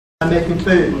Making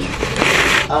food.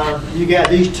 You got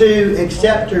these two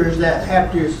acceptors that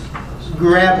have to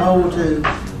grab hold to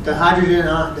the hydrogen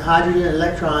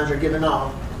electrons are given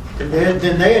off. And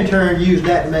then they in turn use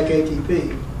that to make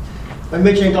ATP. I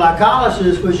mentioned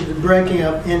glycolysis, which is the breaking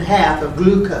up in half of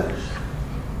glucose.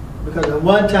 Because at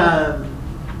one time,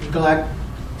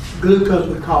 glucose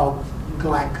was called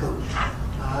glycose.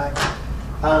 All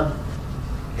right?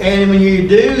 And when you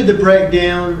do the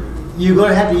breakdown, you're going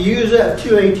to have to use up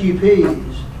 2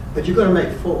 ATPs, but you're going to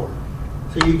make 4.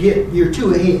 So you're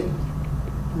 2 ahead.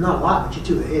 Not a lot, but you're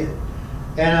 2 ahead.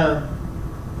 And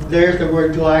there's the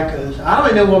word glycose. I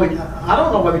don't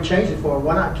know why we changed it for.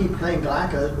 Why not keep saying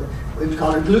glycose? But we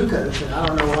called it glucose, and I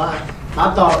don't know why.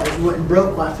 I thought it wasn't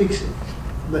broke, why fix it?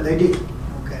 But they did.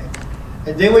 Okay.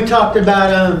 And then we talked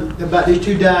about these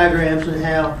 2 diagrams and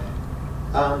how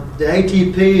the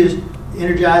ATP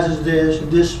energizes this,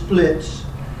 and this splits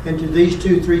into these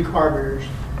 3 carboners.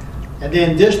 And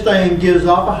then this thing gives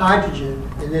off a hydrogen,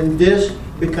 and then this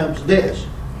becomes this.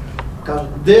 Because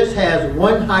this has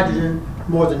 1 hydrogen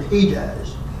more than he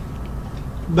does.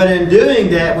 But in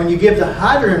doing that, when you give the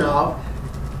hydrogen off,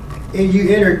 and you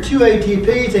enter 2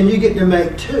 ATPs, and you get to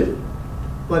make 2.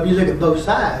 Well, if you look at both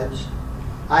sides,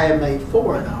 I have made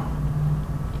 4 in all.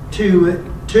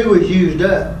 2 was used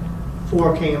up,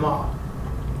 4 came off.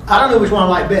 I don't know which one I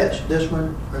like best, this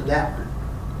one or that one.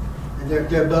 And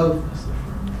they're both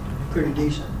pretty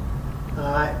decent.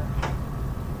 All right.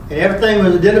 And everything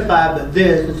was identified but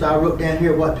this, and so I wrote down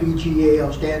here what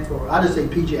PGAL stands for. I just say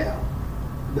PGAL,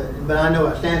 but I know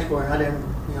what it stands for. I didn't,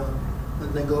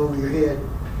 let that go over your head.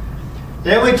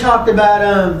 Then we talked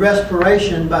about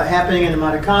respiration happening in the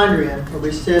mitochondria, where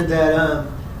we said that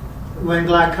when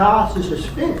glycolysis is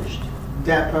finished,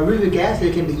 that pyruvic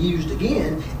acid can be used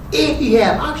again if you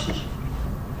have oxygen.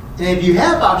 And if you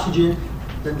have oxygen,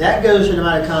 then that goes to the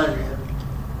mitochondria.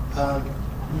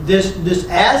 This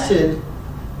acid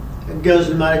goes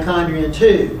to the mitochondria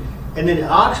too, and then the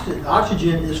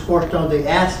oxygen is forced on the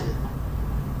acid,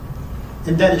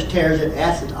 and that just tears that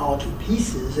acid all to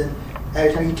pieces. And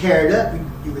every time you tear it up,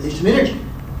 you release some energy.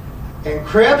 And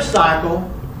Krebs cycle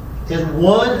is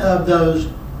one of those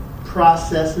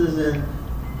processes in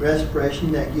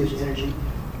respiration that gives energy.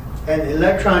 And the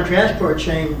electron transport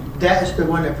chain, that's the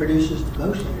one that produces the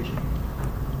most energy.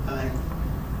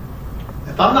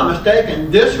 If I'm not mistaken,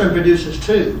 this one produces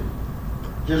 2.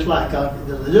 Just like,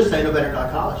 this ain't no better than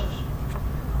glycolysis.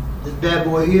 This bad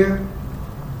boy here,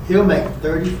 he'll make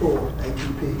 34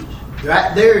 ATPs.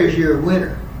 Right there is your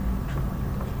winner.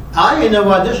 I don't even know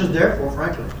what this is there for,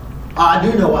 frankly. I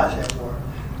do know why it's there for.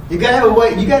 You gotta have a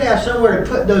way, you gotta have somewhere to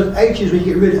put those H's when you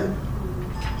get rid of them.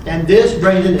 And this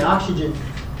brings in the oxygen,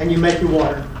 and you make your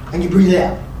water, and you breathe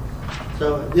out.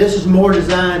 So this is more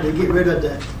designed to get rid of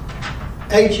the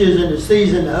H's and the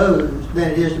C's and the O's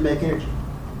than it is to make energy.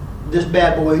 This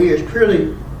bad boy here is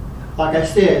purely, like I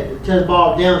said, it turns the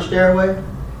ball down stairway.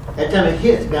 Every time it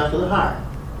hits, it bounces a little higher.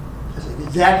 That's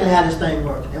exactly how this thing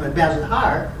works. And when it bounces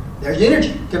higher, there's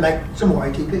energy to make some more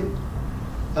ATP.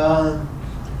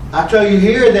 I'll show you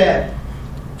here that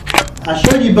I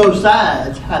showed you both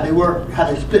sides, how they work,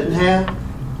 how they split in half.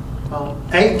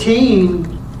 18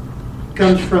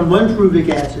 comes from one pyruvic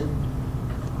acid,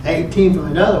 18 from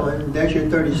another one, that's your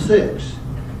 36.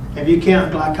 If you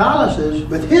count glycolysis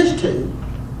with his 2,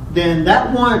 then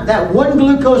that one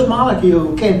glucose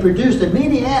molecule can produce as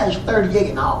many as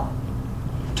 38 in all.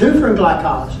 2 from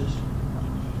glycolysis.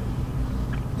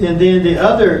 And then the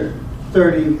other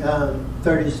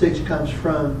 36 comes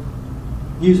from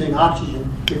using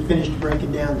oxygen to finish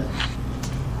breaking down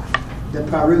the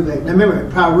pyruvate. Now remember,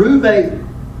 pyruvate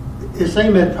is the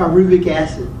same as pyruvic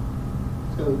acid.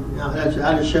 So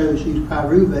I just showed you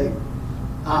pyruvate.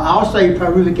 I'll say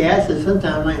pyruvic acid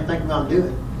sometimes I ain't thinking what I'm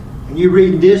doing. And you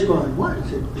read this going, what? It's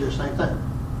the same thing.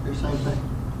 It's the same thing.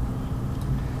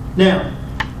 Now,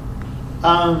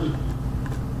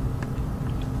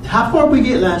 how far did we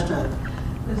get last time?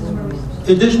 This is where we started.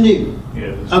 Is this new?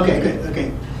 Yeah. Okay, good.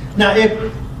 Okay. Now,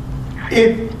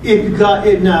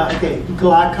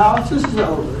 glycolysis is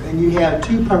over, and you have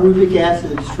 2 pyruvic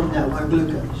acids from that one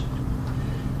glucose.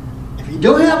 If you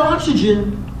don't have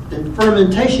oxygen, then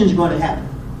fermentation is going to happen.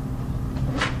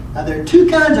 Now, there are 2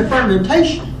 kinds of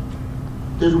fermentation.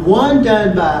 There's one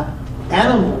done by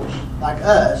animals like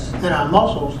us and our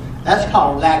muscles. That's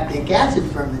called lactic acid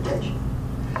fermentation.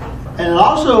 And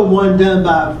also one done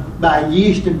by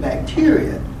yeast and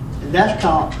bacteria, and that's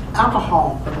called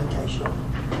alcohol fermentation.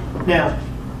 Now,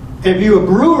 if you're a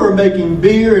brewer making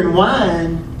beer and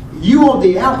wine, you want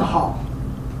the alcohol.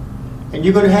 And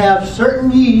you're going to have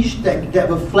certain yeast that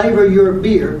will flavor your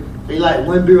beer. So you like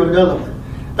one beer or another one.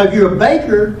 But if you're a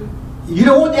baker, You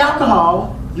don't want the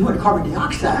alcohol, you want the carbon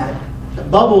dioxide. The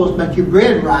bubbles make your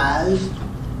bread rise.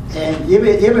 And you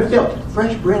ever felt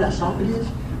fresh bread, how soft it is?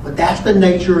 But that's the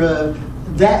nature of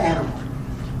that animal.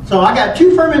 So I got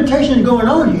two fermentations going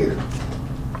on here.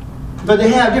 But they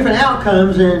have different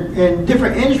outcomes, and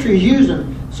different industries use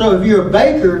them. So if you're a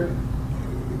baker,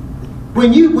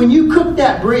 when you cook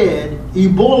that bread, you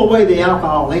boil away the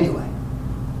alcohol anyway.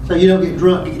 So you don't get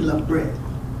drunk eating enough bread.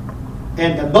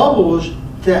 And the bubbles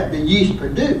that the yeast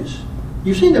produce,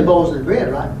 you've seen the bubbles in the bread,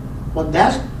 right? Well,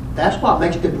 that's what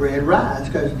makes the bread rise,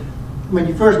 because when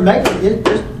you first make it,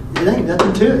 it ain't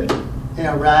nothing to it. And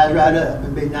it'll rise right up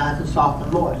and be nice and soft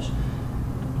and moist.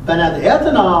 But now the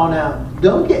ethanol,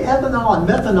 don't get ethanol and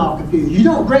methanol confused. You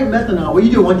don't drink methanol. Well,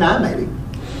 you do it one time maybe.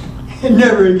 And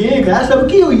never again, because that stuff will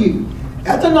kill you.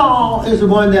 Ethanol is the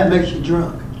one that makes you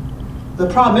drunk. The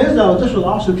problem is, though, this will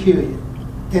also kill you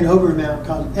in over amount,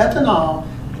 because ethanol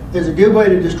is a good way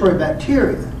to destroy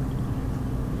bacteria.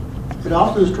 It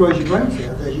also destroys your brain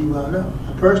cells, as you well know.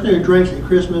 A person who drinks at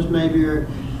Christmas maybe or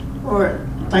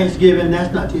Thanksgiving,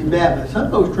 that's not too bad, but some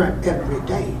folks drink every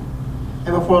day.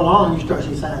 And before long, you start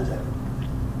seeing signs of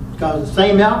it. Because the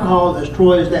same alcohol that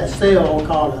destroys that cell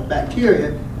called a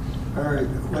bacteria, or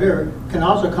whatever, can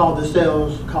also cause the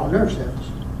cells called nerve cells.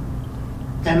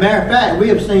 And matter of fact, we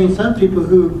have seen some people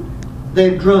who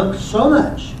they've drunk so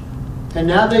much, and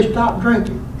now they stop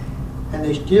drinking, and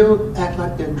they still act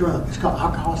like they're drunk. It's called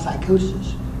alcohol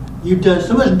psychosis. You've done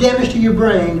so much damage to your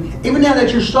brain, even now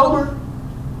that you're sober,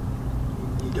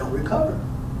 you don't recover.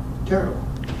 Terrible.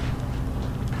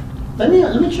 Let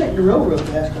me check the road real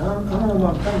fast, because I don't know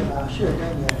what I'm talking about. I should have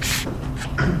done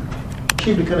that.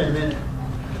 She'll be coming in a minute.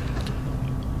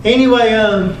 Anyway,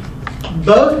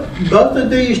 both of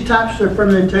these types of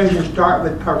fermentation start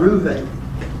with pyruvate.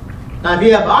 Now, if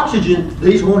you have oxygen,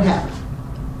 these won't happen.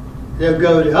 They'll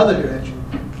go the other direction.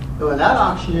 But without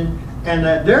oxygen, and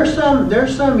there's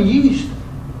some yeast,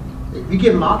 if you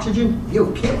give them oxygen,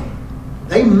 you'll kill them.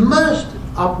 They must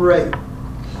operate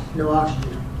no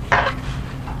oxygen.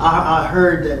 I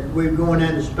heard that we're going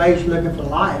into space looking for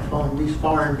life on these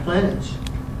foreign planets.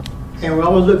 And we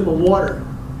always look for water.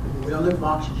 We don't look for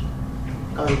oxygen.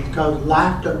 Because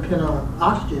life doesn't depend on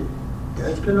oxygen. It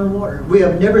does depend on water. We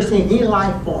have never seen any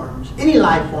life forms that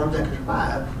can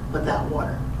survive without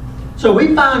water. So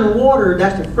we find water,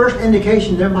 that's the first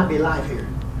indication there might be life here.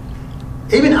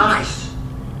 Even ice,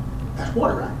 that's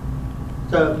water, right?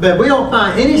 So, but we don't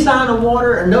find any sign of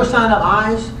water and no sign of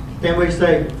ice, then we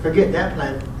say, forget that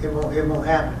planet. It won't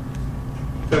happen.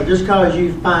 So just because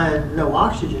you find no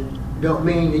oxygen, don't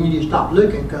mean you need to stop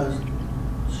looking, because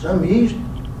some yeast,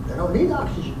 they don't need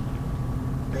oxygen.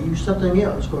 They use something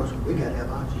else. Of course, we got to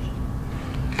have oxygen.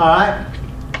 All right.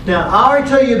 Now, I already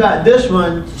told you about this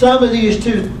one. Some of these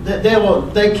two,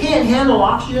 they can't handle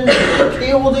oxygen. It'll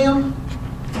kill them.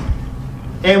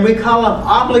 And we call them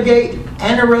obligate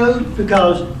anaerobe,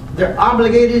 because they're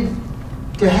obligated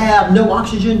to have no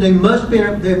oxygen.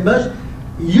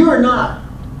 You're not.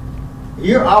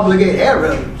 You're obligated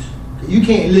aerobes. You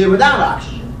can't live without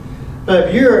oxygen. But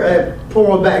if you're a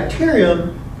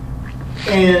porobacterium,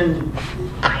 and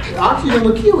oxygen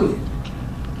will kill you,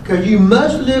 because you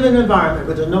must live in an environment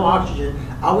where there's no oxygen.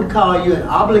 I would call you an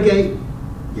obligated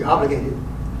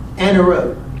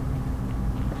anaerobe.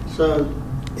 So,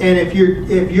 and if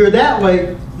you're that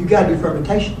way, you got to do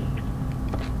fermentation,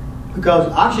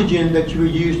 because oxygen that you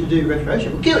would use to do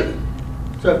respiration will kill you.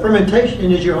 So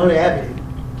fermentation is your only avenue.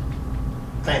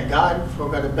 Thank God for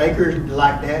the bakers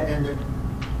like that and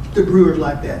the brewers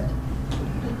like that.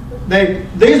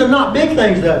 These are not big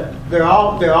things though. They're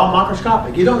all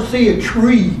microscopic. You don't see a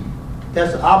tree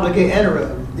that's an obligate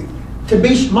anaerobe. To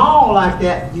be small like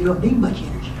that, you don't need much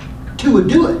energy. Two would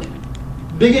do it.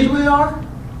 Big as we are,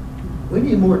 we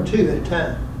need more than two at a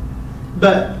time.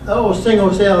 But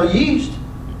single cell yeast,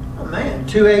 oh man,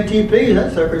 2 ATPs,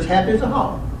 that sucker's happy as a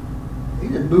hog. He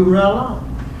just moving right along.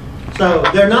 So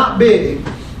they're not big,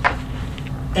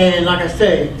 and like I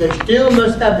say, they still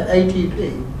must have the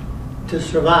ATP to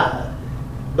survive.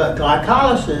 But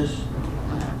glycolysis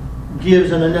gives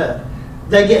them enough.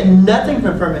 They get nothing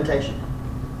from fermentation.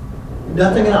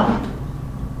 Nothing at all.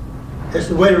 It's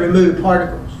the way to remove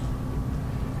particles.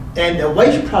 And the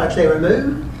waste products they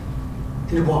remove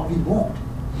is what we want.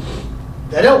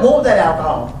 They don't want that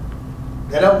alcohol.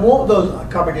 They don't want those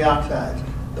carbon dioxides.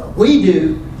 But we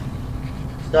do.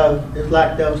 So it's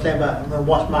like they'll say about, I'm going to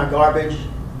wash my garbage.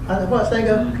 What's that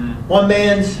go? Mm-hmm. One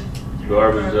man's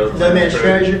garbage, no man's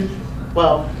treasure.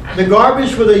 Well, the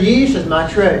garbage for the yeast is my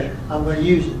treasure. I'm going to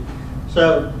use it.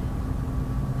 So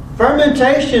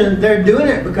fermentation, they're doing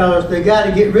it because they got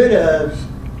to get rid of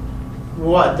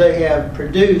what they have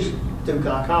produced through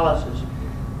glycolysis.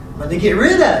 When they get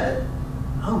rid of it,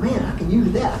 oh man, I can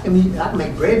use that. I can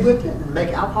make bread with it and make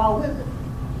alcohol with it.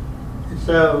 And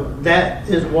so that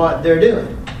is what they're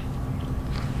doing.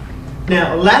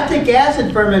 Now, lactic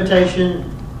acid fermentation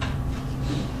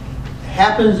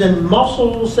happens in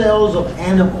muscle cells of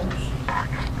animals.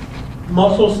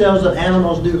 Muscle cells of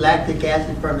animals do lactic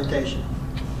acid fermentation.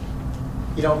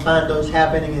 You don't find those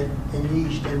happening in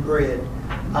yeast and bread.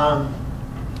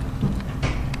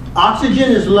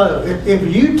 Oxygen is low.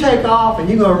 If you take off and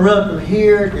you're going to run from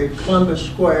here to Columbus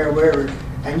Square, wherever,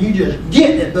 and you just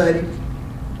get it, buddy,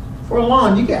 for a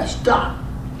long, you got to stop.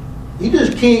 You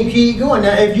just can't keep going.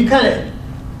 Now, if you kind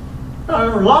of,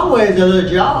 a long way is a little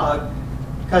jog,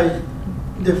 because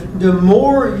the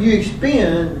more you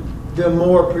expend, the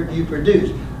more you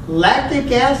produce.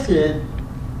 Lactic acid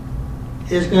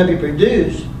is going to be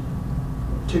produced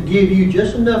to give you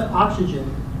just enough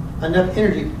oxygen, enough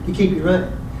energy to keep you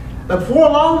running. But before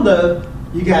long, though,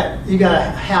 you got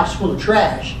a house full of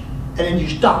trash, and then you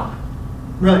stop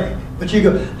running. But you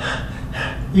go,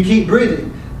 you keep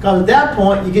breathing, because at that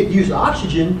point you get to use the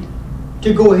oxygen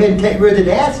to go ahead and take rid of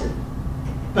the acid.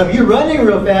 But if you're running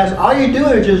real fast, all you're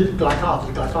doing is just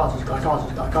glycolysis, glycolysis,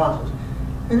 glycolysis, glycolysis.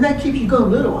 And that keeps you going a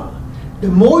little while. The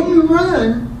more you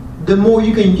run, the more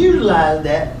you can utilize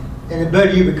that, and the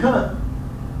better you become.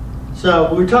 So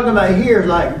what we're talking about here is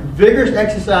like vigorous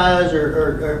exercise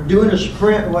or doing a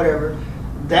sprint or whatever.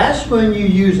 That's when you're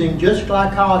using just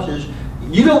glycolysis.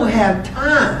 You don't have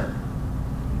time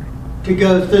to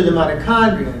go through the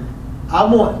mitochondria.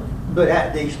 But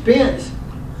at the expense,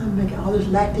 I'm making all this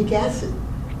lactic acid.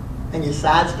 And your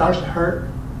side starts to hurt,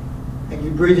 and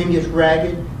your breathing gets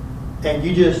ragged, and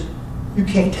you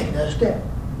can't take another step.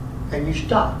 And you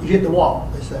stop. You hit the wall,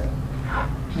 let's say.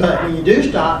 But when you do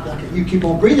stop, you keep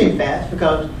on breathing fast,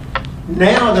 because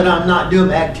now that I'm not doing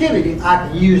the activity, I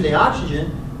can use the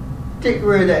oxygen to get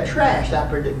rid of that trash I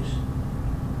produce.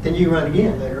 Then you run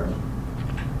again later on.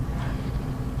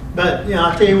 But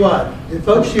I'll tell you what, the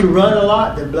folks who run a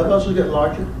lot, their blood vessels get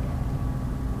larger,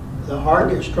 the heart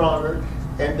gets stronger,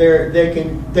 and they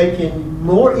can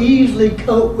more easily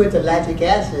cope with the lactic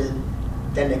acid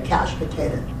than the couch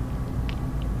potato.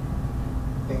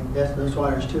 And that's why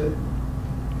there's to it.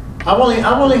 I was in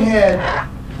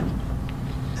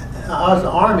the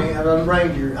Army, I was a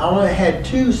Ranger. I only had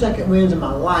 2 second winds in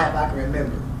my life I can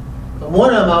remember. But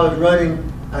one of them I was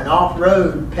running an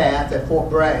off-road path at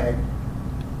Fort Bragg,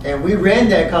 and we ran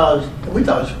that because we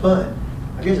thought it was fun.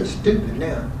 I guess it's stupid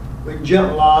now. We'd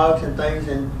jump logs and things,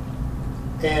 and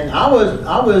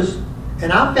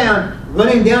I found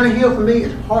running down a hill for me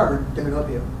is harder than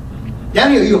uphill.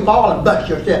 Downhill you'll fall and bust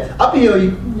your step. Uphill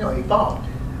you fall.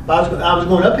 But I was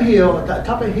going up a hill, at the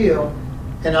top of a hill,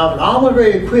 and I was almost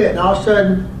ready to quit, and all of a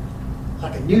sudden,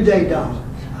 like a new day dawned.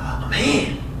 Oh,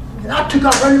 man. And I took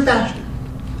off running faster.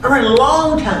 I ran a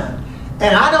long time.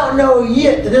 And I don't know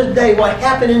yet to this day what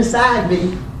happened inside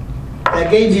me that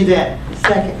gave me that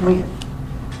second wind.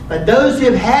 But those who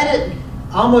have had it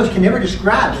almost can never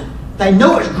describe it. They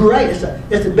know it's great. It's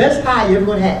the best high you're ever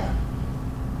going to have.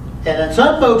 And then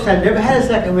some folks have never had a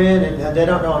second wind, and they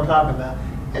don't know what I'm talking about.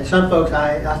 And some folks,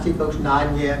 I see folks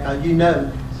nodding, yeah, because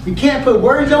you can't put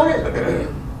words on it,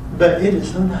 but it is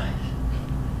so nice.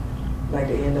 Like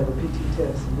the end of a PT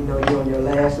test, you're on your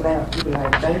last lap, you be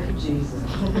like, thank you, Jesus.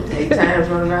 8 times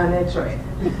running around that track.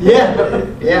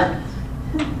 Yeah.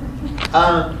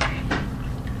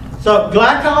 So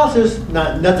glycolysis,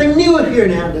 nothing new here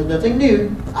now, there's nothing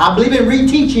new. I believe in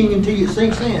reteaching until it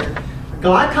sinks in.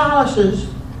 Glycolysis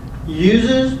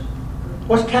uses,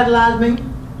 what's catalyze mean?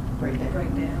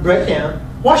 Breakdown.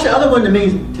 What's the other one that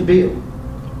means to build?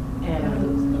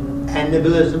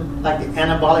 Anabolism, like the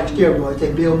anabolic steroids,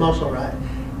 they build muscle, right?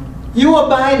 You won't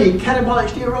buy any catabolic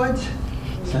steroids?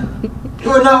 It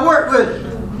would not work, would it?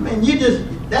 I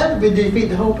mean, that would defeat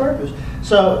the whole purpose.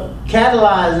 So,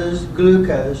 catalyzes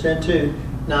glucose into,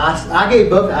 now I gave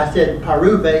both, I said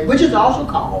pyruvate, which is also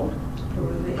called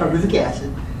pyruvic acid.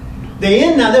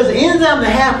 Now there's an enzyme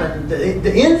that happens.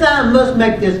 The enzyme must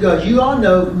make this go. As you all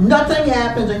know, nothing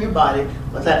happens in your body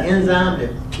without an enzyme to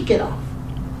kick it off.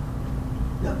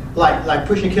 No, like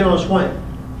pushing a kid on a swing.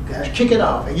 You gotta kick it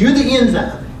off. And you're the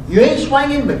enzyme. You ain't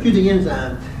swinging, but you're the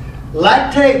enzyme.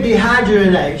 Lactate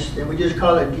dehydrogenase, and we just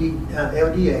call it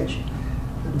LDH.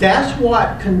 That's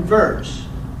what converts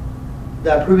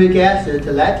the pyruvic acid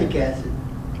to lactic acid.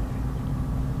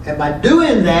 And by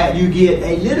doing that, you get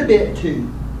a little bit to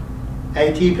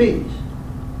ATPs.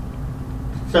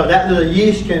 So that little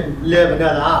yeast can live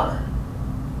another hour.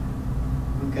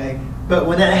 Okay? But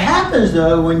when that happens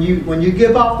though, when you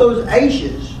give off those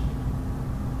ACEs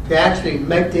to actually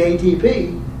make the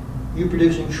ATP, you're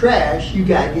producing trash you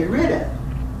got to get rid of.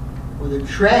 Well, the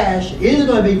trash is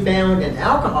going to be found in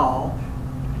alcohol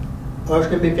or it's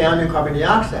going to be found in carbon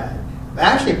dioxide. But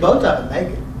actually, both of them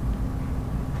make it.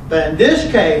 But in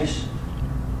this case,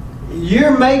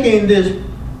 you're making this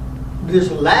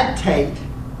lactate,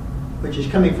 which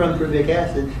is coming from pyruvic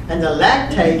acid, and the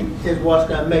lactate is what's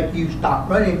going to make you stop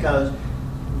running because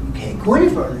you can't go any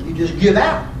further. You just give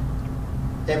out.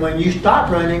 And when you stop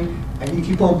running and you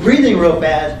keep on breathing real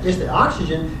fast, it's the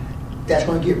oxygen that's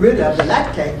going to get rid of the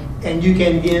lactate, and you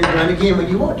can again run again when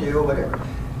you want to or whatever.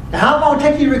 Now, how long will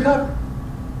it take you to recover?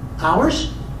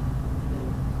 Hours?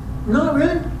 Not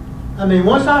really. I mean,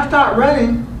 once I start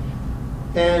running,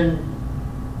 and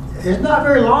it's not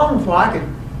very long before I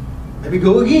can maybe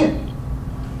go again.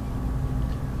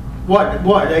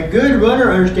 What a good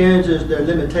runner understands is their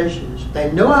limitations.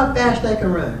 They know how fast they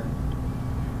can run.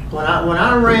 When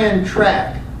I ran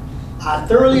track, I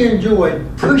thoroughly enjoyed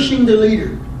pushing the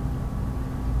leader.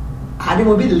 I didn't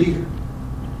want to be the leader.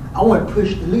 I want to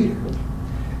push the leader.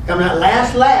 Coming that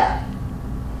last lap,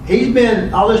 he's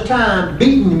been all this time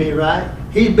beating me, right?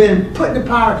 He's been putting the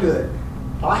power to it.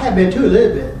 Well, I have been too a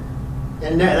little bit.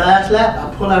 And that last lap,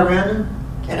 I pull out around him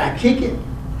and I kick it.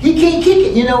 He can't kick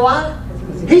it. You know why?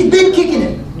 He's been kicking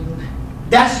it.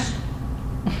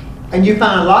 And you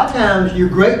find a lot of times your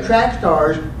great track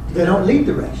stars, they don't lead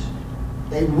the race.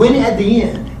 They win it at the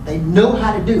end. They know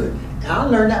how to do it. And I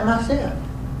learned that myself.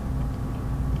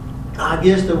 I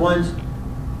guess someone's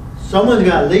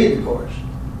got to lead, of course.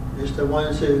 It's the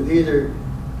ones who either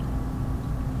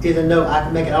know I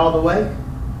can make it all the way,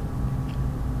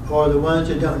 or the ones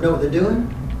who don't know what they're doing.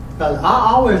 Because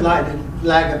I always like to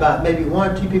lag about maybe 1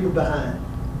 or 2 people behind.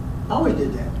 I always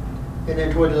did that. And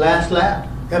then toward the last lap,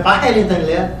 if I had anything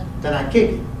left, then I'd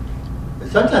kick it. But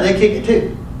sometimes they kick it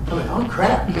too. I'm like, oh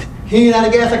crap, he ain't out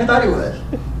of gas like I thought he was.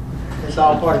 It's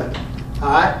all part of it.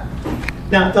 All right?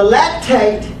 Now, the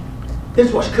lactate, this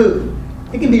is what's cool.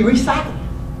 It can be recycled.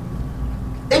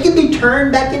 It can be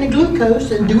turned back into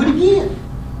glucose and do it again.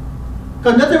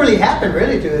 Because nothing really happened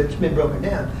really to it. It's been broken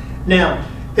down. Now,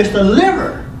 it's the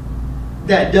liver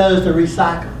that does the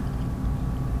recycling.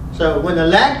 So when the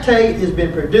lactate has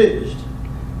been produced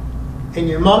in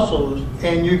your muscles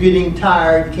and you're getting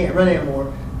tired, you can't run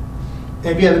anymore, and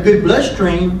if you have a good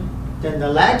bloodstream, then the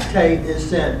lactate is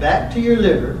sent back to your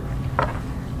liver.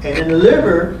 And in the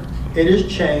liver, it is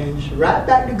changed right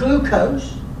back to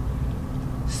glucose,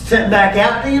 sent back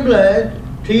out to your blood,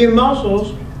 to your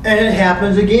muscles, and it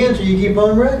happens again, so you keep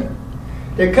on running.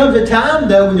 There comes a time,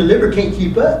 though, when the liver can't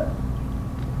keep up.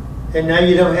 And now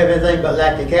you don't have anything but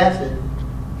lactic acid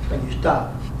when you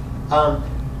stop.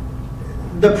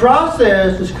 The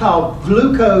process is called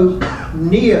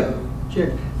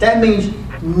gluconeogenesis. That means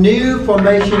new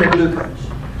formation of glucose.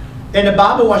 In the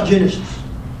Bible, what's Genesis?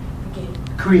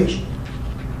 Creation.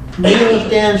 Neo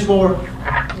stands for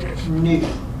new.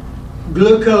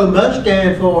 Gluco must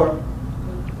stand for.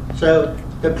 So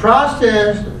the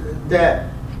process that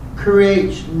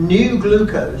creates new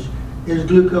glucose is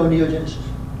gluconeogenesis.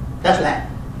 That's that.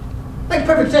 Makes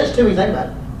perfect sense to me, think about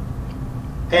it.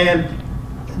 And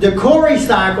the Cori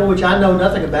cycle, which I know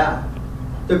nothing about,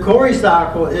 the Cori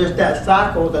cycle is that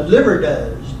cycle the liver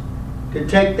does to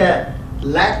take that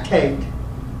lactate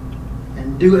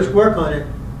and do its work on it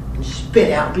and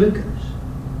spit out glucose.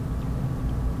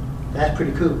 That's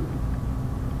pretty cool.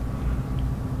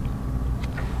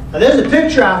 Now there's a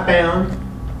picture I found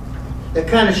that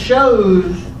kind of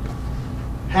shows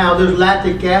how those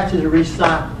lactic acids are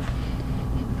recycled.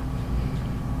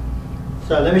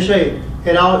 So let me show you.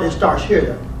 It starts here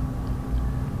though.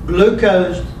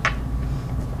 Glucose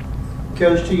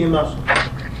goes to your muscle.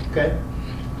 Okay?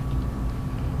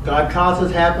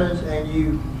 Glycolysis happens and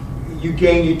you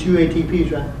gain your 2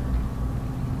 ATPs, right?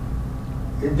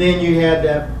 And then you have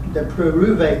the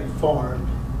pyruvate formed.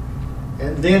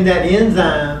 And then that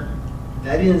enzyme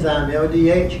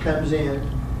LDH comes in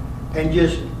and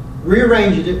just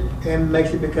rearranges it and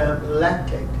makes it become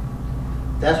lactate.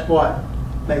 That's what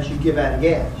makes you give out a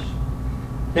gas.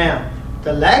 Now,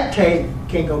 the lactate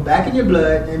can go back in your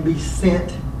blood and be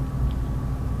sent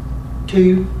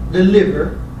to the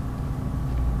liver,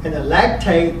 and the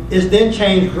lactate is then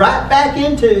changed right back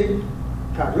into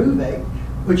pyruvate,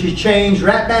 which is changed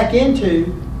right back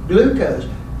into glucose.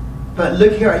 But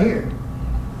look right here.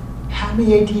 How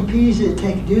many ATPs did it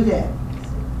take to do that?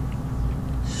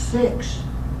 6.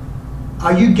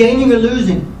 Are you gaining or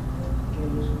losing?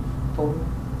 4.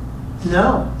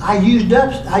 No, I used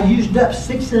up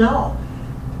 6 in all.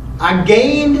 I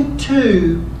gained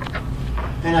 2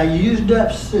 and I used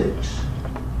up 6.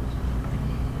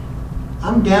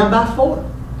 I'm down by 4.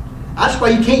 That's why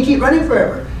you can't keep running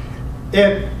forever.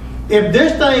 If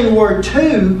this thing were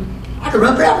 2, I could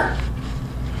run forever.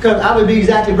 Because I would be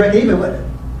exactly break even with it.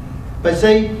 But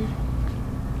see,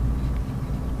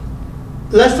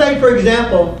 let's say for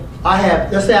example,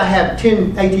 let's say I have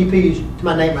 10 ATPs to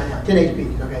my name right now, 10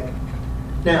 ATPs, okay?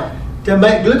 Now, to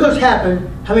make glucose happen,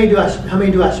 how many do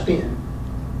I spin?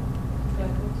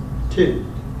 2.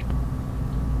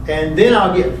 And then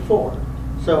I'll get 4.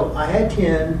 So I had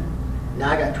 10,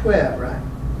 now I got 12, right?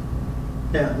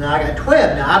 Now I got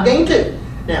 12, now I've gained 2.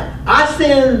 Now, I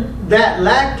send that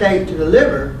lactate to the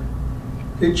liver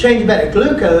to change it back to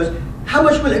glucose. How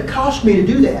much will it cost me to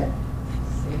do that?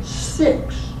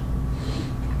 6.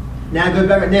 Now I go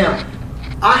back. Now,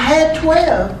 I had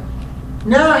 12.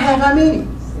 Now I have how many?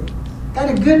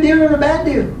 That's a good deal or a bad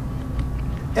deal?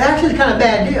 Actually, it's kind of a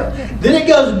bad deal. Then it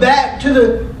goes back to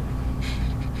the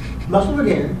muscle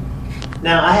again.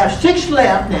 Now I have 6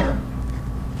 left now.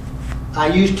 I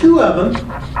use 2 of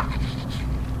them.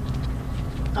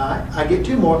 All right, I get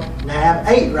 2 more. Now I have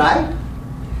 8, right?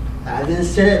 I then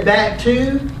send it back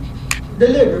to the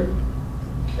liver.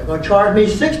 They're going to charge me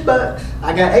 $6.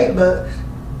 I got $8.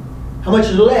 How much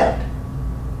is left?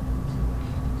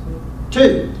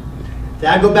 2.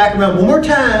 Then I go back around one more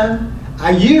time.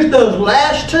 I use those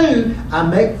last 2. I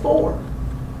make 4.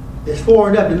 Is 4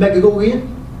 enough to make it go in?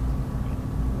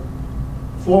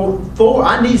 4.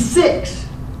 I need 6.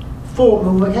 4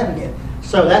 will make it happen again.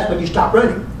 So that's when you stop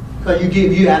running, because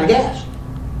you out of gas.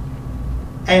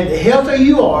 And the healthier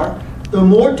you are, the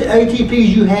more ATPs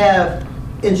you have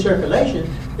in circulation.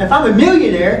 Now, if I'm a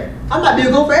millionaire, I might be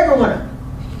able to go for every one of them.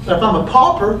 But if I'm a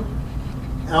pauper,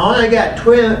 and I only got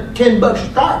 $10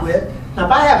 to start with, now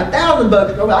if I have $1,000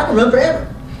 to go with, I can run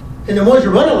forever. And the ones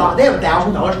who run a lot, they have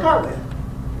 $1,000 to start with.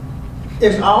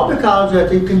 It's all because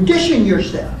of you condition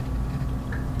yourself.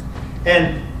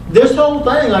 And this whole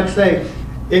thing, like I say,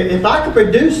 if I could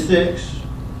produce 6,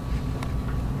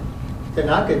 then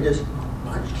I could just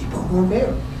keep on going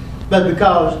forever. But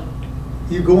because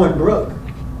you're going broke,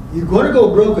 you're going to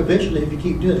go broke eventually if you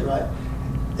keep doing it right.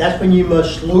 That's when you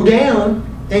must slow down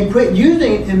and quit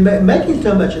using and making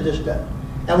so much of this stuff.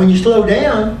 And when you slow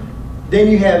down, then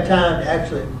you have time to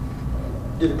actually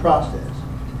do the process.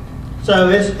 So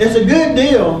it's a good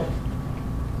deal.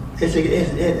 It's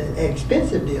an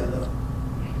expensive deal though.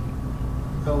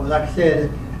 So like I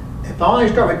said, if I only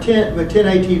start with 10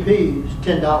 ATPs,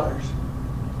 $10.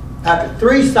 After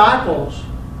 3 cycles,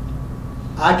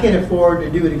 I can't afford to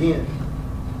do it again.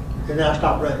 And then I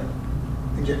stop running.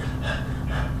 And just,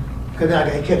 because then I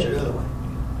got to catch it another way.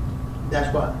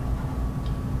 That's why.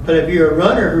 But if you're a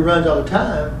runner who runs all the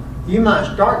time, you might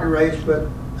start the race with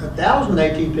 1,000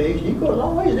 ATPs, and you go a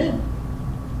long ways then.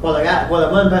 While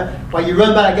you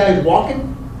run by a guy who's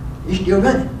walking, you're still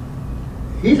running.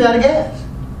 He's out of gas.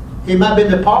 He might have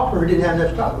been the pauper who didn't have enough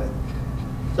to start with.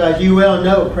 So as you well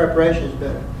know, preparation is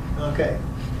better. Okay.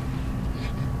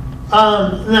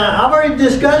 Now I've already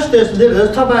discussed this.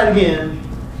 Let's talk about it again.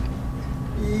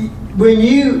 When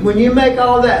you make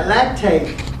all that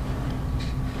lactate,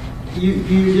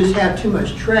 you just have too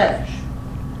much trash.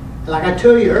 Like I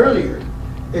told you earlier,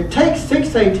 it takes 6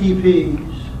 ATPs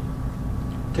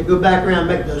to go back around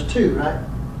and make those 2, right?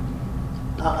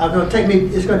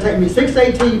 It's going to take me 6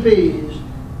 ATPs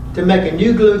to make a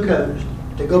new glucose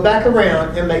to go back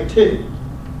around and make 2.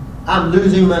 I'm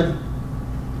losing money.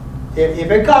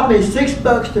 If it cost me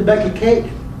 $6 to bake a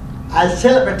cake, I'd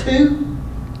sell it for 2.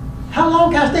 How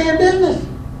long can I stay in business?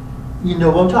 You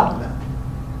know what I'm talking about.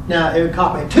 Now, it would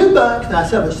cost me $2 and I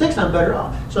sell it for 6, I'm better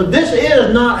off. So this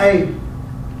is not a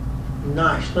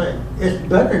nice thing. It's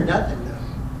better than nothing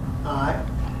though. Alright?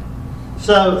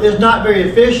 So it's not very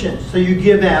efficient, so you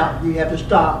give out, you have to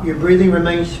stop, your breathing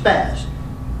remains fast,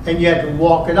 and you have to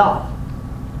walk it off.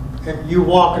 And you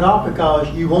walk it off because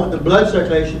you want the blood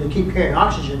circulation to keep carrying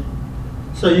oxygen,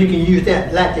 so you can use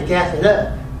that lactic acid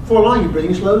up. Before long, your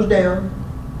breathing slows down,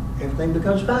 everything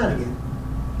becomes fine again.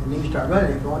 And then you start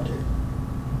running if you want to.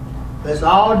 But it's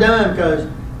all done because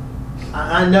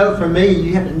I know for me,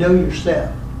 you have to know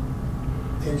yourself.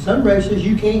 In some races,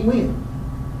 you can't win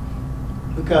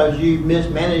because you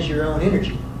mismanage your own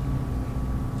energy.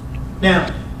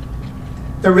 Now,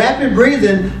 the rapid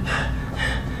breathing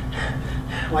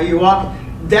while you're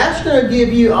walking, that's going to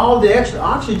give you all the extra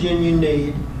oxygen you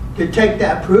need to take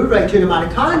that pyruvate to the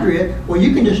mitochondria where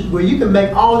you can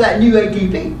make all that new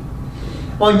ATP.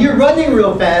 When you're running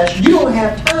real fast, you don't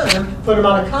have time for the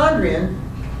mitochondria.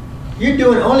 You're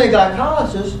doing only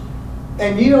glycolysis,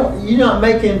 and you're not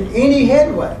making any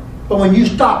headway. But when you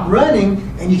stop running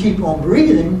and you keep on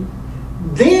breathing,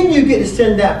 then you get to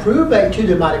send that pyruvate to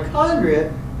the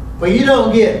mitochondria, where you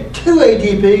don't get 2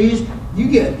 ATPs, you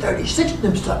get 36 of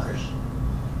them suckers.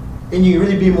 and you can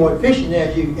really be more efficient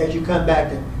as you come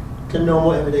back to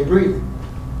normal everyday breathing.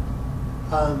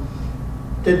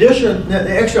 The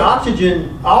extra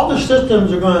oxygen, all the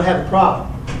systems are going to have a problem.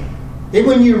 Even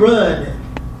when you run,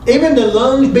 even the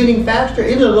lungs beating faster,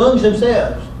 even the lungs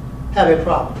themselves have a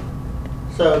problem.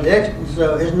 So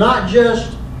it's not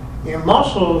just your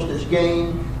muscles that's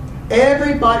gained.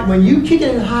 Everybody, when you kick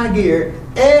it in high gear,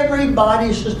 every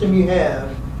body system you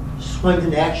have swings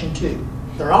into action too.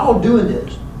 They're all doing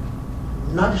this,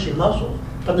 not just your muscles,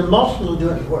 but the muscles are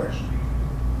doing it worse.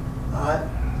 All right.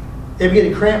 Ever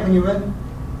get a cramp when you run?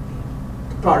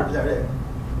 The product is there.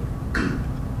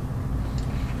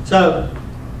 So,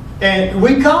 and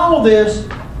we call this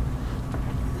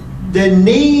the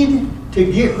need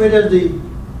to get rid of the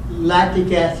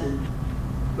lactic acid.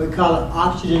 We call it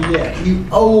oxygen debt. You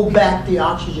owe back the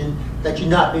oxygen that you've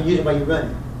not been using while you're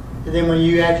running. And then when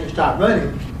you actually stop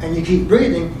running and you keep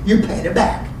breathing, you pay it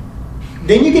back.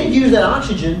 Then you get to use that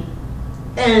oxygen,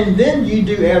 and then you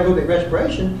do aerobic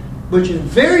respiration, which is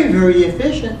very, very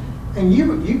efficient, and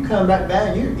you come back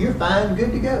and you're fine,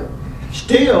 good to go.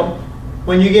 Still,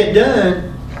 when you get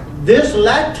done, this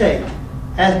lactate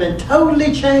has been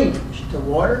totally changed to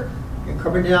water and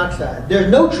carbon dioxide. There's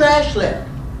no trash left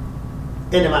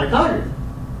in the mitochondria.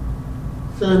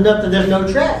 So there's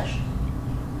no trash.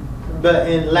 But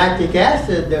in lactic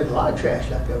acid, there's a lot of trash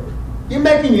left over. You're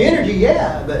making your energy,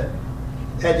 yeah, but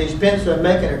at the expense of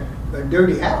making a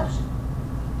dirty house.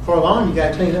 For long, you got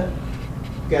to clean up.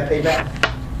 You got to pay back.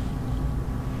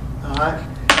 All right.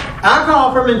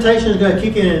 Alcohol fermentation is going to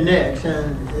kick in next,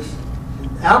 and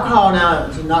alcohol now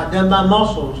is not done by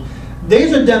muscles.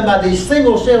 These are done by these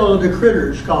single-cellular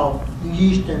critters called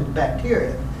yeast and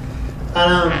bacteria.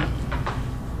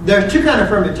 There's two kinds of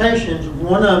fermentations.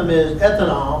 One of them is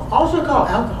ethanol, also called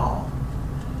alcohol.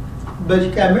 But you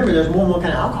got to remember, there's more than one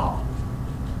kind of alcohol.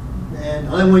 And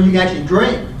the only one you can actually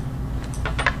drink.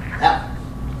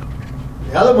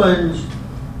 The other ones,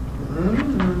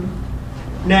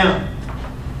 Now,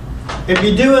 if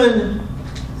you're doing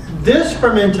this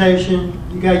fermentation,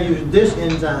 you got to use this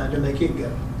enzyme to make it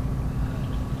go.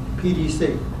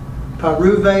 PDC,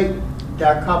 pyruvate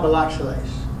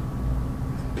dicarboxylase.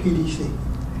 PDC.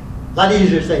 A lot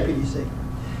easier to say PDC.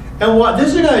 And what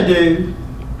this is going to do,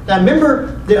 now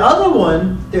remember the other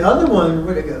one,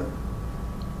 where'd it go?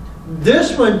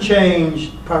 This one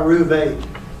changed pyruvate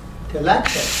to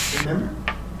lactate, remember?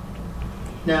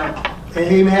 Now,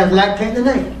 it even has lactate in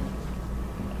the name.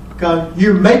 Because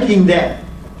you're making that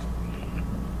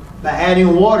by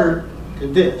adding water to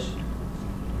this.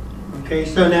 Okay,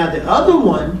 so now the other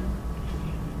one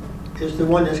is the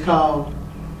one that's called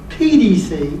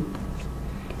PDC,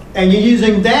 and you're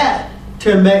using that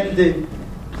to make the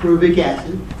pyruvic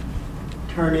acid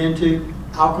turn into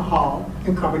alcohol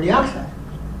and carbon dioxide.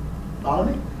 Follow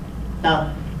me?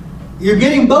 Now, you're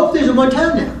getting both these at one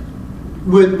time now.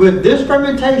 With this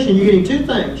fermentation, you're getting two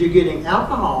things. You're getting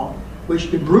alcohol, which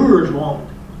the brewers want,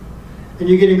 and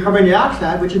you're getting carbon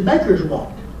dioxide, which the bakers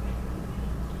want.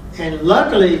 And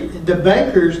luckily, the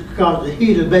bakers, because of the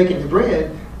heat of baking the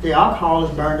bread, the alcohol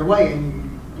is burned away,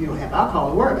 and you don't have alcohol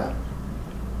to worry about.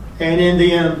 And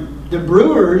in the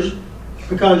brewers,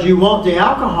 because you want the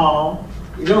alcohol,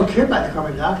 you don't care about the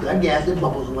carbon dioxide. That gas, it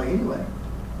bubbles away anyway.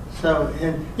 So,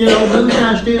 and you know,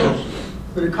 moonshine stills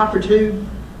with a copper tube,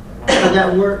 how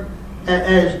that work?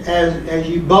 As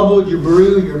you bubbled your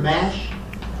brew, your mash,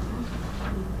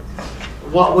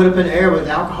 what went up in the air was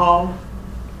alcohol.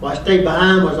 What stayed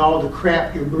behind was all the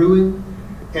crap you're brewing,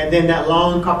 and then that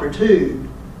long copper tube.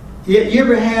 You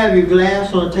ever have your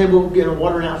glass on the table getting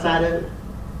water outside of it?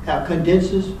 How it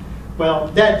condenses? Well,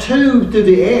 that tube through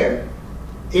the air,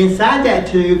 inside that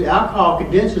tube, the alcohol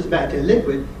condenses back to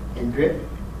liquid and drip,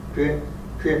 drip,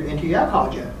 drip into your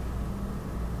alcohol jug.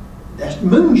 That's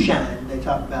moonshine they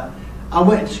talk about. I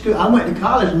went to school. I went to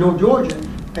college in North Georgia,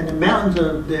 and the mountains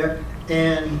are there,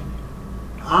 and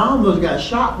I almost got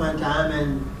shot one time,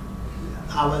 and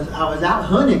I was out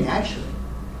hunting actually,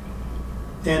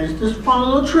 and it's just on a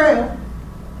little trail,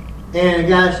 and the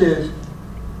guy says,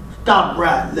 "Stop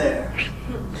right there."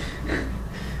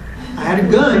 I had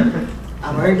a gun.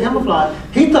 I'm wearing camouflage.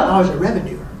 He thought I was a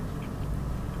revenuer,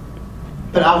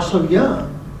 but I was so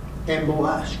young, and boy,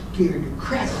 I scared the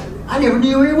crap out of me. I never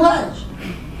knew who he was.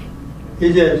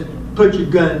 He says, "Put your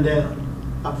gun down."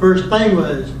 My first thing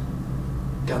was,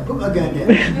 "Don't put my gun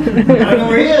down." I don't know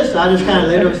where he is, so I just kind of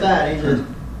laid him aside. He says,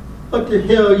 "What the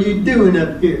hell are you doing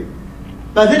up here?"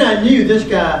 But then I knew this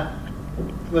guy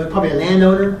was probably a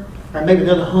landowner, or maybe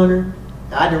another hunter.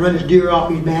 I had to run his deer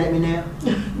off. He's mad at me now.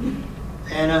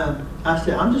 And I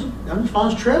said, I'm just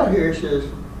following this trail here." He says,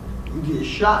 "You get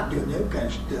shot doing that kind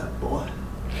of stuff, boy."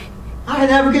 I can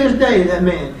never get his day, that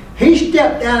man. He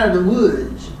stepped out of the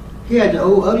woods. He had the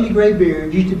old ugly gray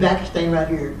beard, used to back stain right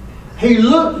here. He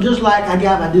looked just like I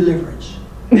got my deliverance.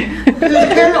 It was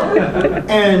terrible.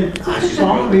 And I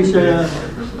saw him, he said,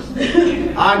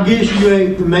 I guess you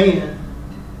ain't the man,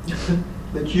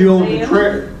 but you're on the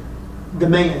trail. The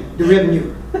man, the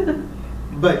revenue.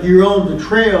 But you're on the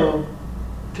trail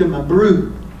to my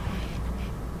brew.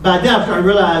 By then I started to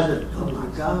realize that, oh my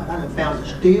God, I done found the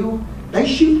steel. They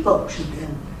shoot folks.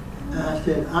 And I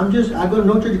said, I go to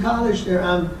North Georgia College there.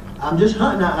 I'm just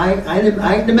hunting. I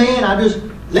ain't the man.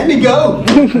 Let me go.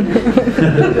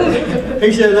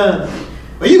 He said,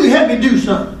 well, you can help me do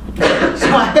something. So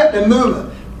I helped him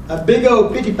move a big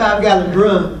old 55-gallon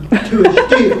drum to a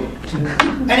steel.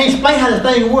 And he explained how the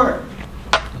thing worked.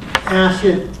 And I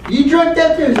said, you drink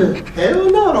that too? He said, hell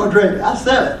no, I don't drink it. I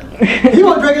sell it. He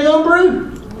won't drink his own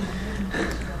brew.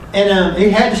 And he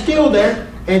had the steel there.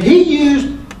 And he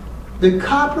used the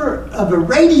copper of a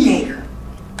radiator.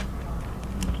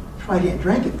 That's why I didn't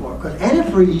drink it for, because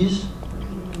antifreeze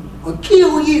will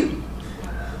kill you.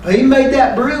 But he made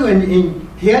that brew, and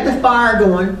he had the fire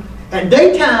going. At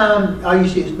daytime, all you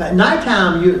see is, at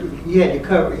nighttime, you had to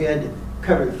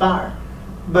cover the fire.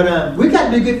 But we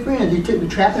got to be good friends. He took me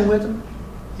trapping with him.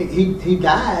 He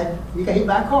died. He got hit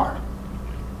by a car.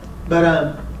 But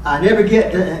I never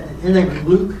get. His name was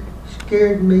Luke.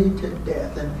 Scared me to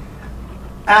death. And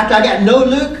after I got no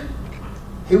Luke,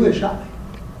 he would have shot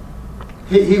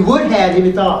me. He would have if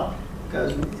he thought,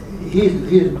 because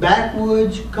he's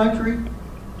backwoods country,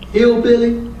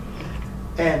 hillbilly.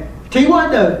 And tell you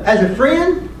what though, as a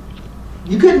friend,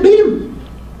 you couldn't beat him.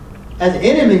 As an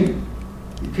enemy,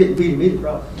 you couldn't beat him either,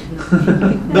 probably.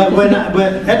 but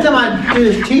every time I do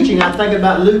this teaching, I think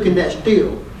about Luke and that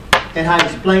steel and how he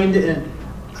explained it. And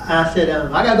I said,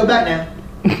 I gotta go back now.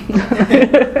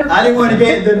 I didn't want to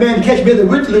get the man to catch me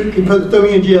with Luke and throw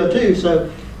me in jail too.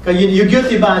 So, because you're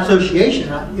guilty by association,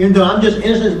 right? Even though I'm just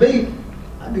innocent as be,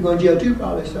 I'd be going to jail too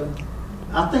probably. So,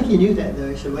 I think he knew that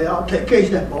though. He said, "Well, I'll take care of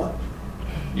that boy."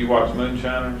 You watch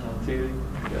Moonshiners on TV?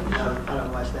 No, I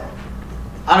don't watch that.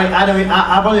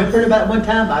 I've only heard about it one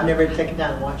time, but I've never taken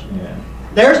time to watch it. Yeah.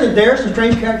 There's some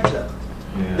strange characters though.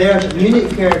 Yeah. There are some unique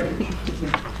characters.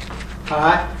 All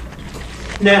right.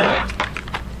 Now,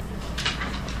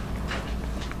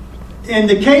 in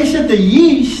the case of the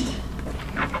yeast,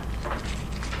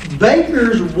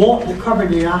 bakers want the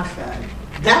carbon dioxide.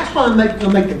 That's what will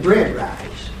make the bread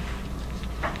rise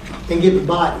and give the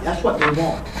body. That's what they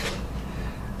want.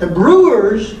 The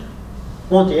brewers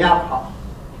want the alcohol.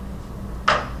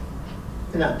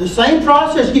 Now, the same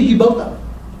process gives you both of them.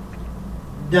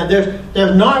 Now,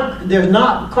 there's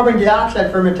not carbon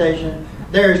dioxide fermentation.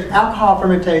 There's alcohol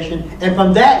fermentation, and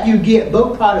from that you get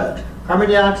both products: carbon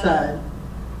dioxide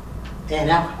and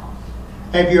alcohol.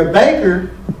 If you're a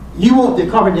baker, you want the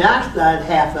carbon dioxide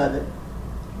half of it,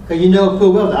 because you know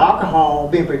full well the alcohol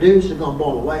being produced is going to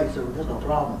boil away, so there's no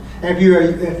problem. And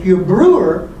if you're a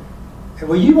brewer,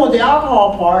 well, you want the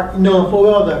alcohol part, knowing full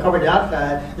well the carbon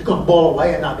dioxide is going to boil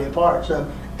away and not be a part. So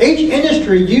each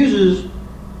industry uses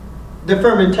the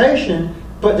fermentation,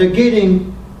 but they're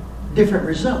getting different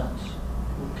results.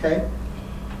 Okay.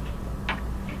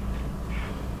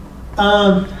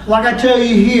 Like I tell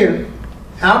you here,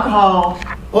 alcohol,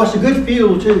 well, it's a good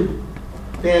fuel too.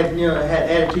 They had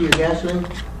added to your gasoline,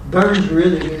 burns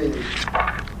really good.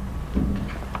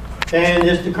 And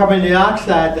it's the carbon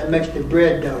dioxide that makes the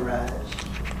bread dough rise,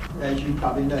 as you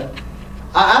probably know.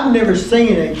 I've never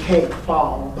seen a cake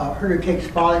fall, but I've heard of cakes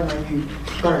falling when you're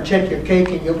going to check your cake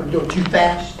and you open the door too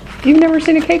fast. You've never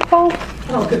seen a cake fall? I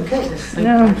don't cook cakes.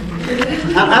 No.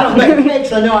 I don't make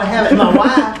cakes. I know I have it. My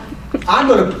wife, I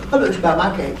go to Publix to buy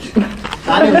my cakes.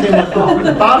 I never seen one fall.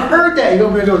 But I've heard that you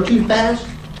open the door too fast,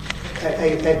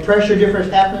 a pressure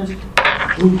difference happens,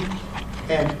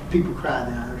 and people cry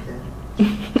now.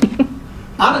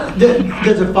 I understand.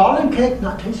 Does a falling cake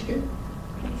not taste good?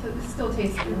 It still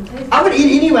tastes good. I would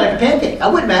eat it anyway like a pancake. I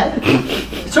wouldn't matter.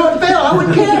 So it fell. I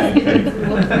wouldn't care.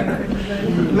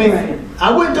 I mean,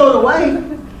 I wouldn't throw it away.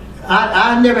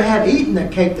 I never have eaten a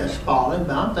cake that's fallen,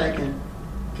 but I'm thinking,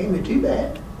 can't be too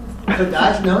bad. Put the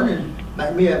icing on and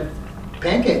make me a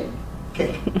pancake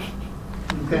cake.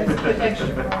 Okay.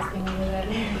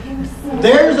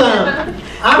 There's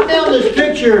I found this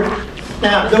picture.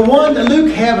 Now the one that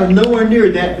Luke have are nowhere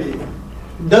near that big.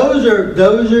 Those are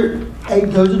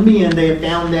men. They have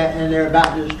found that and they're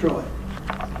about to destroy it.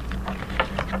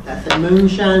 That's a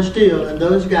moonshine still, and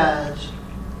those guys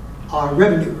are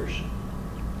revenuers.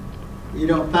 You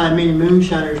don't find many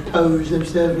moonshiners pose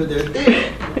themselves with their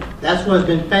still. That's what's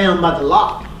been found by the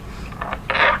law.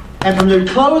 And from their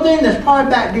clothing, that's probably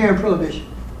back during Prohibition.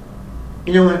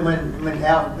 You know, when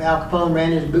Al Capone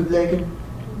ran his bootlegging,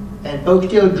 and folks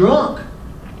still drunk,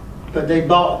 but they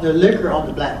bought the liquor on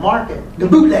the black market, the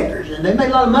bootleggers, and they made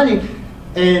a lot of money.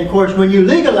 And of course, when you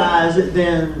legalize it,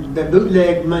 then the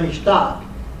bootleg money stopped.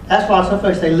 That's why some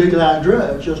folks say legalize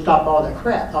drugs, you'll stop all that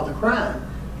crap, all the crime.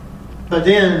 But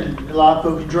then a lot of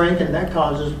folks drink, and that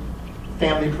causes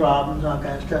family problems, all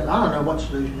kinds of stuff. I don't know what the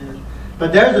solution is.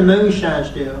 But there's the moonshine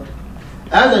still.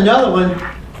 There's another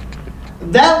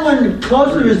one. That one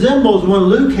closely resembles one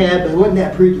Luke had, but it wasn't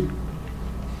that pretty.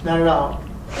 Not at all.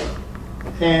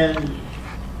 And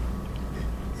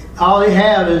all they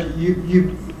have is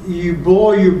you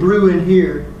boil your brew in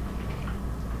here,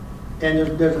 and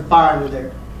there's a fire under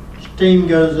there. Steam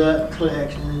goes up,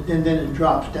 collects, and then it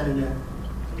drops down in there.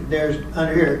 There's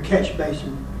under here a catch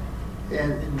basin,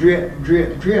 and drip,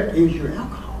 drip, drip is your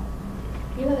alcohol.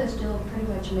 You know, they're still pretty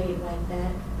much made like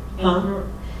that. Huh?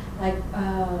 Like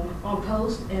on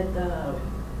post at the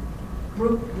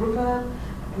brew pub,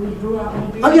 we brew our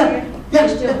own beer. Oh yeah, here. yeah. They're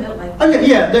still built like Oh that.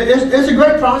 yeah, yeah. It's a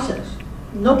great process.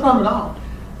 No problem at all.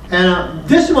 And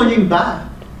this one you can buy.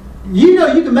 You know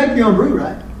you can make your own brew,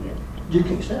 right? Yeah. You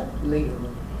can't sell it. Legally.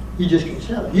 You just can't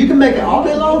sell it. You can make it all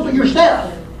day long for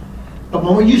yourself. But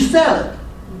when you sell it,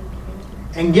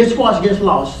 and guess what's against the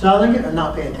law? Selling it or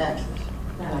not paying taxes?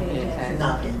 Not paying taxes.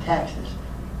 Not paying taxes.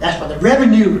 That's what the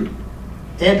revenue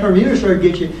and permuter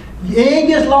get you. It ain't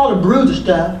against law to brew the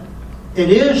stuff. It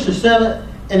is to sell it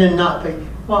and then not pay.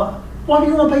 Well, why do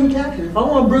you want to pay your taxes? If I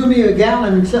want to brew me a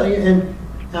gallon and sell it, and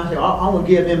I say, I want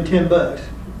to give them $10,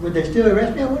 would they still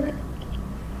arrest me with it?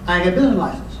 I ain't got a business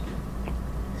license.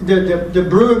 The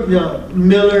brewer,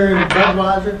 Miller and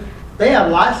Budweiser, they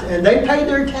have license and they pay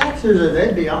their taxes, or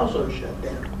they'd be also shut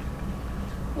down.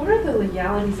 What are the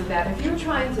legalities of that? If you're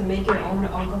trying to make your own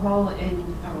alcohol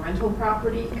in a rental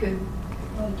property, could,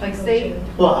 like, say...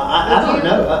 Well, I don't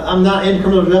know. I'm not in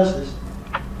criminal justice.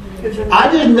 'cause then-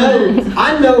 I just know,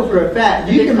 I know for a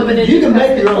fact, you They come in and can do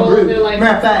make your own control, brew. and they're like,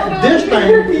 Matter of fact, "Oh, this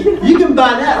here." thing, you can buy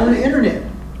that on the internet.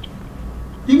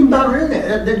 You can buy it on the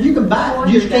internet. You can buy it.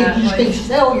 You just can't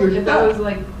sell your If I was stuff.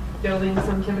 like building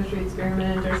some chemistry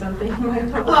experiment or something,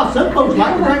 Well, some folks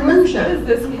like to drink What moonshine. is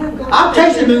this? Yeah, I've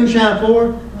tasted moonshine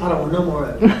before. I don't want no more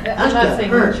of it. I'm That not stuff saying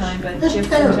hurts. moonshine, but It's just in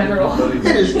terrible. general.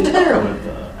 It is terrible.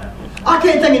 I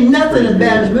can't think of nothing as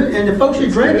bad as moonshine. And the folks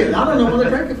who drink it, I don't know what they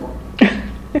drink it for.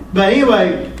 But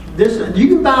anyway, this you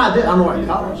can buy this. I don't know what it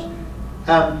costs.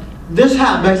 This is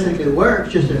how it basically works.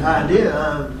 Just an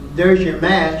idea. There's your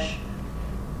mash,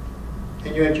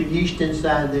 and you got your yeast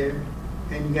inside there,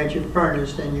 and you got your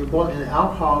furnace, and you boil, and the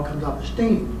alcohol comes off the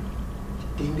steam.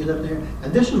 Steam gets up there,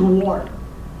 and this is water.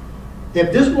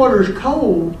 If this water is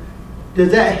cold,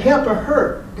 does that help or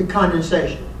hurt the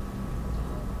condensation?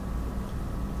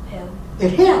 Hell.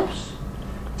 It helps.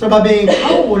 So by being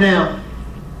cold now,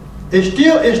 it's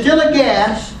still a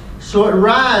gas, so it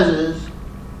rises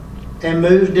and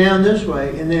moves down this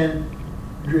way, and then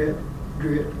drip,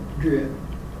 drip, drip.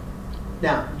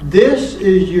 Now this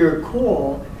is your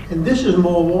coil, and this is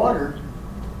more water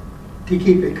to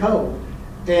keep it cold.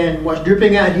 And what's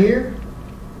dripping out here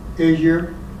is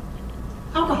your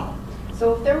alcohol.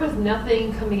 So if there was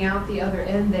nothing coming out the other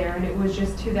end there, and it was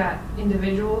just to that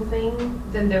individual thing,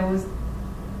 then there was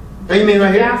Oh, you mean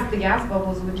right here? the gas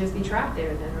bubbles would just be trapped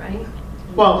there then, right?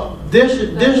 Well, this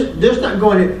not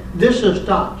going in. This just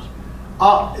stops.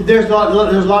 There's a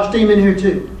lot of steam in here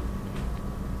too.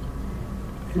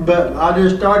 But I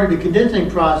just started the condensing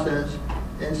process,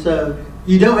 and so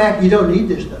you don't need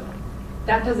this stuff.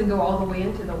 That doesn't go all the way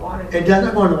into the water. It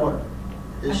doesn't go in the water.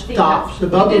 I It think stops that's-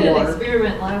 above We the did an water.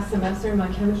 experiment last semester in my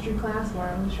chemistry class where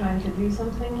I was trying to do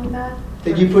something like that.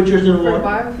 Did you put yours in the For water?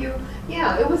 biofuel?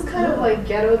 Yeah, it was kind of like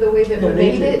ghetto the way that we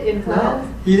made it in class. No,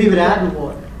 you leave it out in the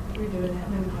water. We're doing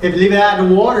that. If you leave it out in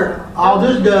the water, all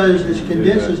this does is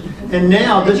condenses, and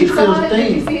now this Did is you still saw it?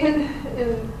 Did you steam. see it?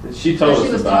 And- She told She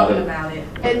us was about talking it. about it.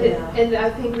 And I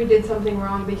think we did something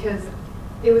wrong because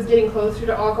it was getting closer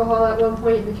to alcohol at one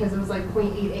point because it was like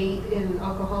 0.88 and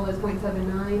alcohol is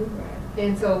 0.79.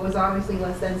 And so it was obviously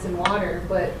less dense in water,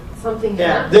 but something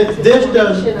Yeah, happened this- to this the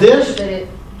does- formation of this- it that it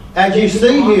As you gave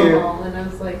see here, alcohol, and I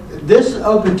was like, this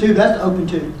open tube, that's the open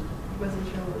tube. wasn't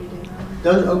sure what we did wrong.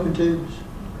 Those are open tubes.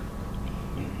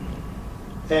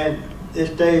 And it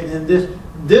stays, and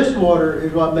this water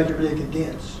is what makes it really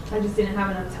condense. I just didn't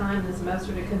have enough time this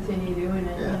semester to continue doing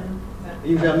it. Yeah. You know, but-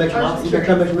 You gotta make I was some, just you gotta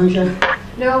try to make some moonshine?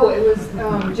 No, it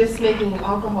was just making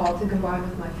alcohol to combine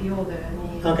with my fuel that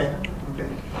I need. Okay, okay.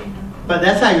 But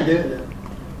that's how you do it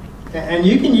though. And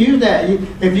you can use that,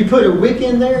 if you put a wick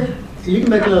in there, you can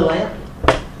make a little lamp.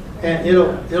 And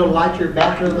it'll light your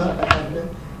bathroom up.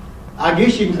 I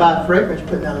guess you can buy fragrance,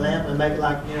 put in a lamp and make it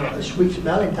like, you know, a sweet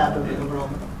smelling type of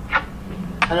aroma.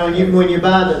 I know when you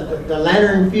buy the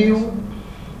lantern fuel,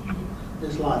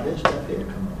 there's a lot of this stuff here.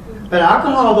 But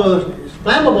alcohol, though, is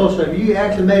flammable, so if you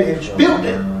actually made it and spilled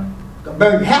it, it'll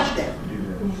burn your house down.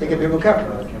 It can be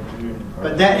recovered.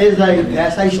 But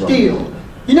that's a still.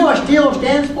 You know what still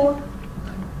stands for?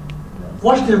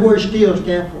 What's the word still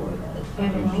stand for?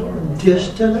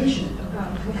 Distillation.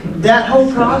 That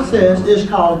whole process is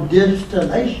called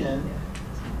distillation.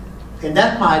 And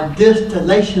that's my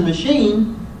distillation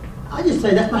machine. I just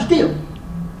say that's my still.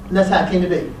 And that's how it came to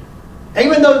be.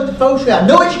 Even though the folks who have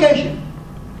no education,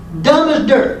 dumb as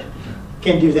dirt,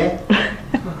 can do that.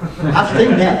 I've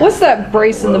seen that. What's that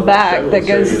brace in the back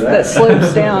that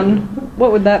slopes down?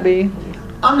 What would that be?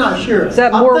 I'm not sure. Is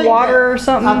that more water or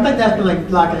something? I think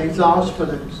that's like an exhaust for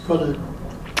the.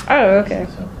 Oh, okay.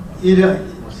 You know,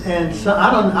 and so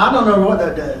I don't know what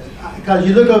that does, because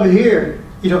you look over here,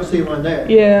 you don't see one there.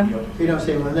 Yeah. You don't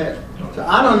see one there. So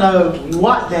I don't know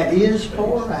what that is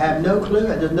for. I have no clue.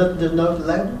 There's no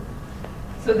label.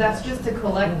 So that's just to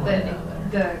collect the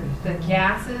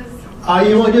gases? All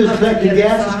you want to do is collect the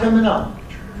gases coming off.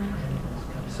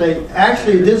 See,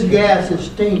 actually this gas is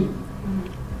steam.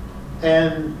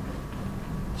 And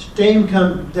steam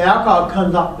the alcohol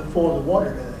comes off before the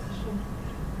water does.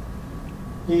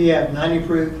 You have 90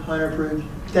 proof, 100 proof.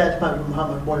 That's probably how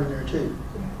much water in there too.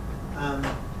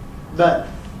 But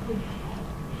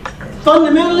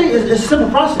fundamentally, it's a simple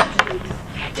process.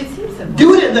 It seems simple.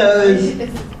 Doing it though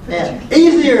is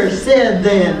easier said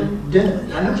than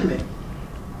done. I know what you mean.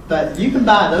 But you can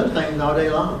buy those things all day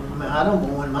long. I mean, I don't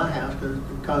want one in my house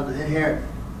because of the inherent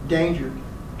danger.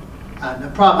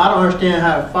 The problem, I don't understand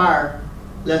how to fire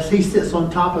unless he sits on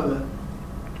top of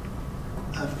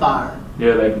a fire.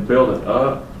 Yeah, they can build it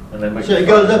up and then make So it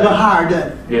goes up higher,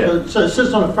 doesn't it? Yeah. So it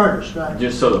sits on a furnace, right?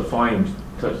 Just so the flames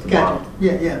touch the Gotcha. bottom.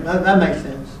 Yeah, that makes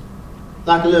sense.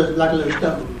 Like a little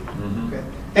stove. Mm-hmm. Okay.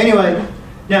 Anyway,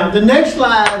 now the next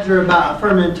slides are about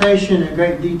fermentation in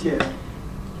great detail.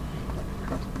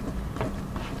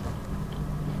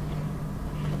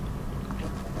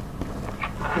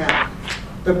 Now,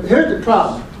 here's the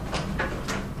problem.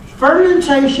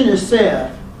 Fermentation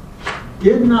itself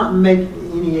did not make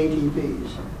any ATPs.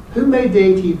 Who made the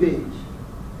ATPs?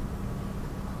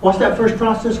 What's that first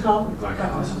process called?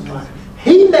 Glycolysis.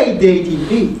 He made the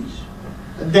ATPs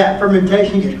that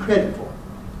fermentation gets credit for.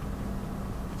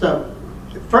 So,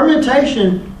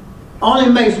 fermentation only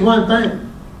makes one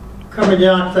thing, carbon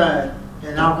dioxide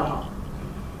and alcohol,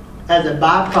 as a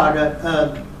byproduct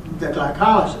of the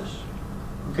glycolysis.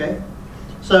 Okay?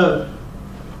 So,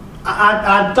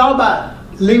 I thought about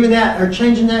leaving that or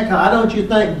changing that, because I don't you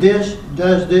think this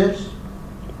does this?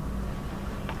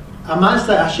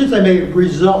 I should say maybe it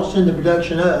results in the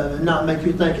production of, and not make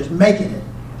you think it's making it.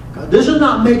 Because this is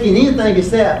not making anything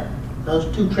except those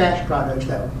two trash products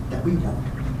that we want.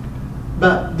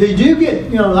 But they do get,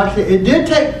 you know, like I said,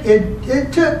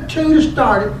 it took 2 to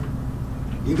start it.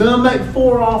 You're going to make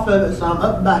 4 off of it, so I'm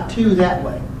up by 2 that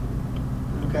way.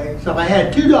 Okay, so if I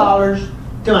had $2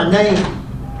 to my name,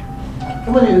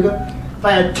 come on, here we go. If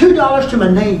I had $2 to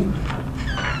my name,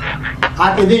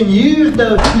 I could then use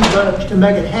those $2 to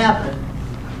make it happen.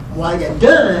 When I get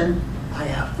done, I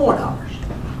have $4.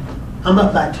 I'm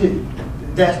up by 2.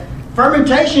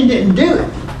 Fermentation didn't do it.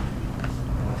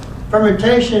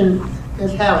 Fermentation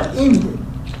is how it ended.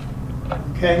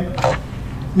 Okay?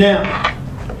 Now,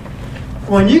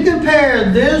 when you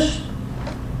compare this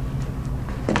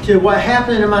to what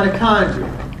happened in the mitochondria,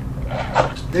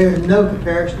 there's no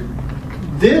comparison.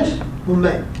 This will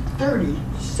make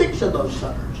 36 of those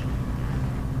suckers.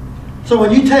 So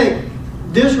when you take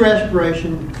this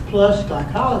respiration plus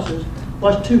glycolysis,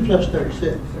 what's 2 plus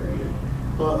 36?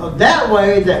 Well, that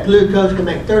way, that glucose can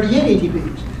make 38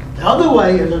 ATPs. The other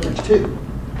way is it makes 2.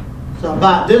 So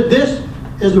this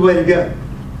is the way to go.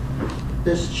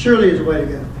 This surely is the way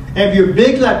to go. And if you're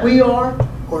big like we are,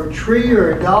 or a tree,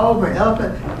 or a dog, or an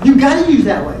elephant, you got to use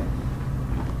that way.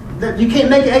 You can't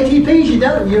make ATPs, you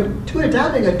don't. You 2 at a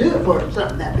time ain't going to do it for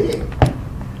something that big.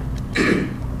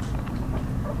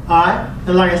 Alright,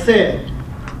 and like I said,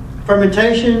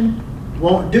 fermentation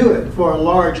won't do it for a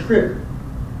large critter.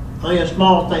 Only a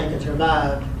small thing can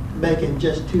survive making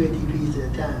just 2 ATPs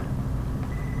at a time.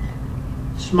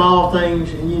 Small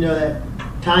things, and you know that,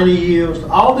 tiny yields,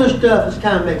 all this stuff is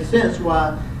kind of makes sense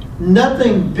why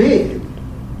nothing big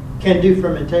can do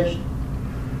fermentation.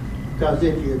 Because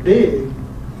if you're big,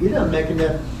 you don't make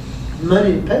enough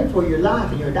money to pay for your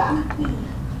life and you'll die.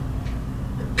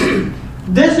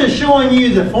 This is showing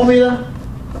you the formula.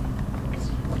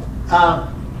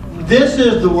 This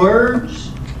is the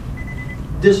words.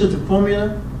 this is the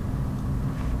formula.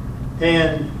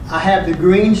 And I have the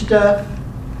green stuff.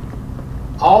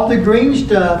 All the green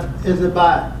stuff is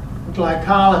about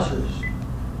glycolysis.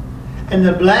 And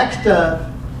the black stuff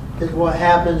is what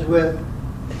happens with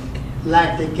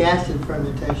lactic acid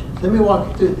fermentation. So let me walk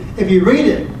you through. If you read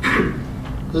it,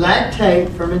 lactate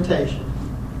fermentation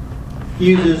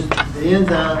uses the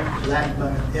enzyme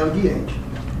LDH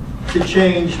to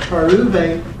change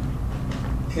pyruvate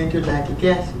into lactic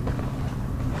acid.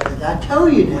 As I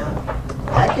told you now,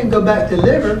 that can go back to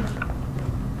liver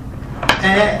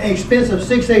and at the expense of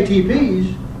 6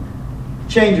 ATPs,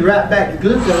 change right back to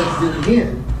glucose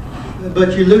again.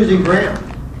 But you're losing ground.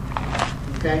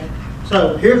 Okay?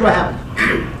 So here's what happens.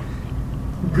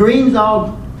 Green's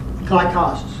all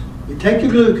glycolysis. You take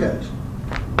your glucose,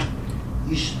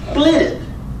 you split it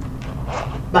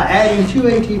by adding 2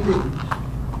 ATPs.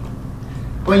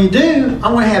 When you do,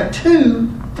 I'm going to have 2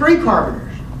 3-carboners.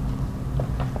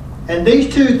 And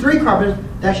these 2 3-carboners,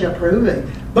 that's your pyruvate.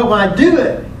 But when I do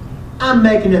it, I'm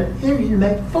making it, here you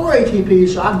make 4 ATPs,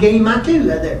 so I've gained my 2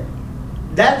 right there.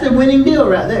 That's a winning deal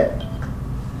right there.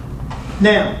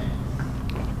 Now,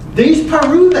 these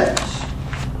pyruvates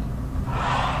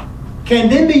can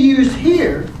then be used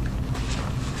here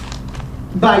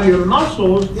by your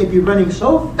muscles if you're running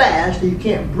so fast that you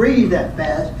can't breathe that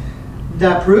fast.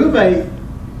 The pyruvate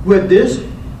with this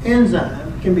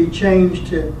enzyme can be changed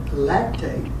to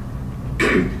lactate.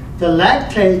 The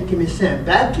lactate can be sent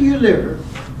back to your liver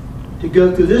to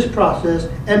go through this process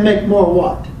and make more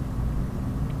what?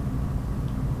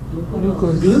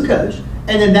 Glucose.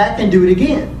 And then that can do it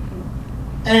again.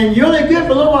 And you're only good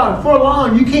for a little while. Before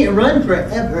long, you can't run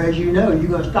forever, as you know. You're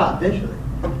going to stop eventually.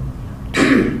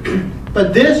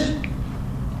 But this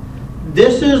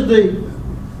is the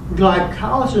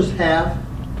glycolysis half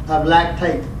of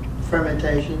lactate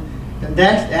fermentation, and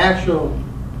that's the actual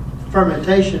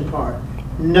fermentation part.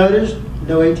 Notice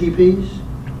no ATPs,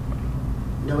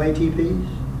 no ATPs,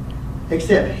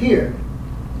 except here.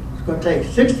 It's going to take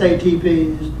 6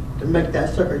 ATPs to make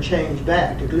that sucker change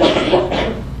back to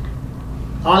glucose.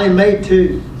 I only made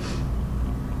 2.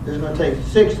 It's going to take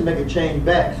 6 to make it change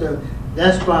back. So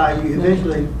that's why you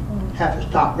eventually have to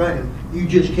stop running. You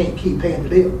just can't keep paying the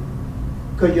bill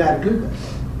because you're out of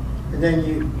glucose. And then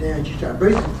you start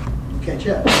breathing, you catch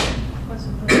up.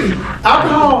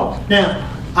 Alcohol. Now,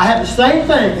 I have the same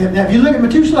thing. Now, if you look at my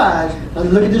 2 slides,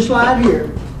 and look at this slide here.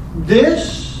 This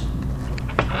is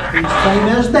the same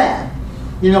as that.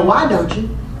 You know why, don't you?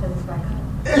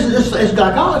 It's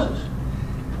glycolysis.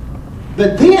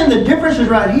 But then the difference is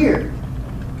right here.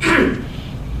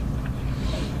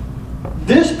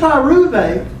 This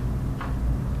pyruvate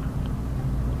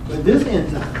with this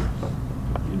enzyme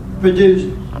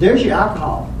produced, there's your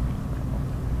alcohol,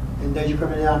 and there's your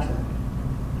carbon dioxide.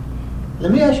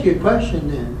 Let me ask you a question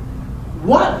then.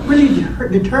 What really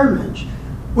determines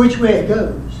which way it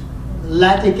goes?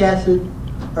 Lactic acid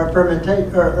or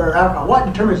fermentation or alcohol? What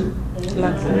determines it?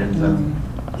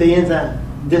 The enzyme.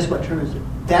 This is what determines it.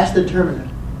 That's the determinant.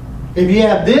 If you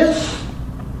have this,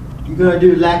 you're going to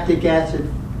do lactic acid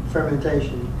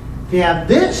fermentation. If you have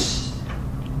this,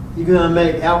 you're going to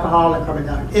make alcohol and carbon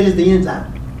dioxide. It is the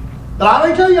enzyme. But I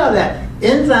already told you all that.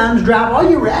 Enzymes drive all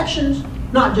your reactions,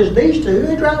 not just these 2,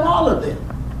 they drive all of them.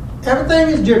 Everything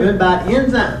is driven by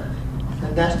enzyme.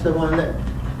 And that's the one that.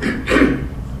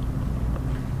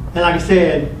 And like I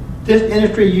said, this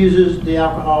industry uses the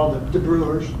alcohol, the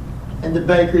brewers, and the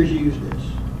bakers use this.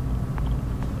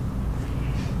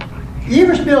 You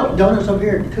ever smell donuts over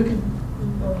here cooking?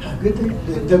 How good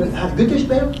they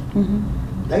smell?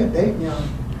 Mm-hmm. They you know,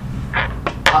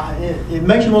 it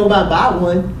makes you want to buy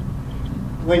one.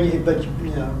 But you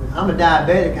know, I'm a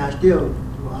diabetic. I still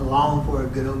long for a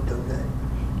good old donut.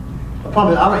 I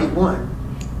probably I don't eat one.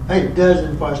 I eat a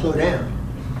dozen before I slow down,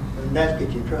 and that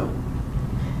gets you in trouble.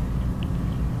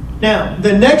 Now,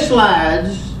 the next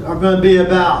slides are going to be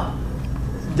about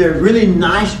the really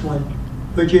nice one,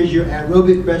 which is your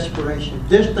aerobic respiration.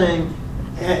 This thing,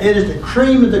 it is the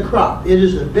cream of the crop. It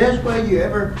is the best way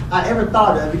I ever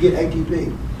thought of to get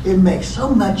ATP. It makes so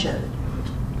much of it.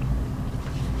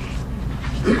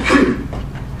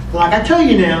 Like I tell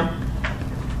you now,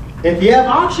 if you have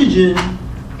oxygen,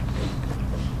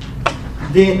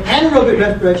 then anaerobic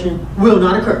respiration will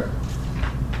not occur.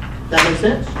 That makes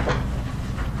sense?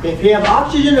 If you have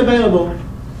oxygen available,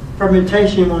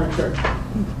 fermentation won't occur.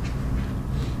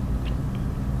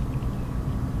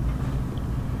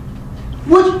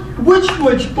 Which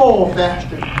would spoil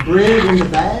faster, bread in the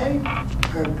bag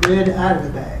or bread out of the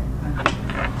bag?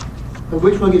 But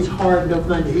which one gets hard and no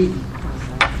fun to eat?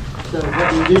 So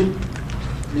what do?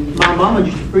 My mama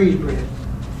used to freeze bread.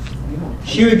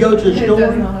 She would go to the It store.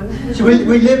 does not. So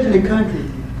we lived in the country,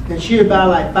 and she would buy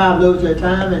like 5 loaves at a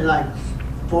time and like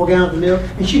 4 gallons of milk.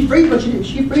 And she'd freeze what she did.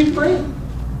 She'd freeze bread,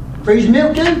 freeze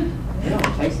milk too. It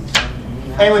don't taste the same.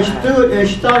 And when she threw it, and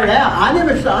she started out, I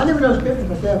never know difference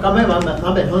myself. I remember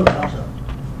I've been hungry also.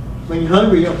 When you're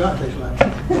hungry, you don't got to taste like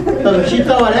it. So when she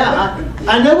threw it out,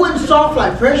 I know it wasn't soft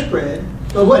like fresh bread,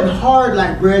 but it wasn't hard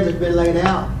like bread that's been laid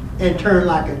out and turned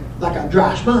like a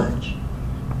dry sponge.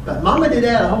 But Mama did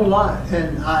that a whole lot,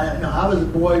 and I was a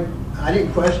boy. I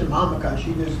didn't question Mama because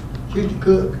she used to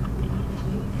cook.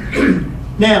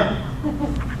 Now,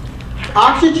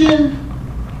 oxygen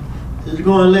is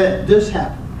going to let this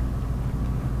happen.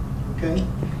 Okay?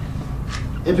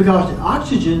 It's because the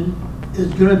oxygen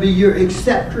is going to be your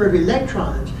acceptor of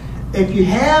electrons. If you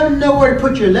have nowhere to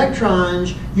put your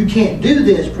electrons, you can't do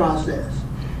this process.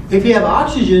 If you have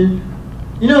oxygen,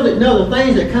 you know the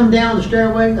things that come down the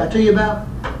stairway I tell you about?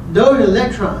 Those are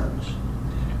electrons.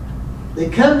 They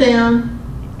come down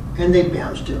and they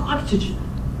bounce to oxygen.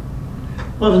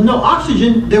 Well, if there's no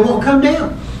oxygen, they won't come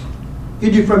down.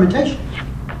 You do fermentation.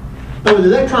 But with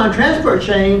the electron transport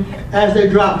chain, as they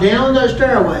drop down the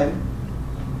stairway,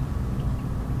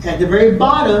 at the very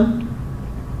bottom,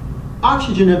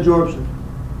 oxygen absorption.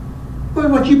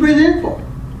 What you breathe in for.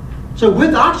 So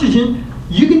with oxygen,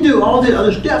 you can do all the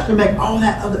other steps to make all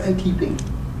that other ATP.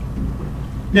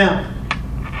 Now,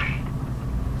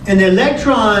 and the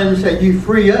electrons that you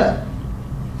free up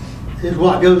is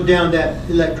what goes down that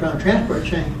electron transport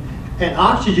chain. And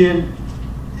oxygen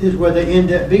is where they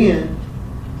end up being.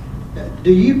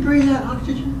 Do you breathe that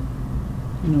oxygen?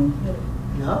 No.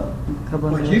 No.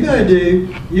 What you're going to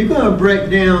do, you're going to break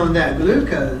down that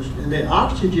glucose, and the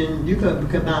oxygen, you're going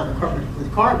to combine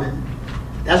with carbon.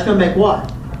 That's going to make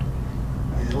what?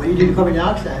 And when you do the carbon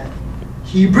dioxide,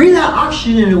 so you breathe out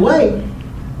oxygen in a way,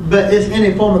 but it's in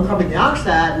a form of carbon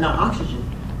dioxide, not oxygen.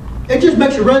 It just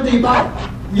makes it run through your body.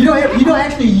 You don't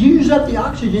actually use up the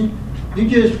oxygen. You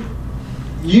just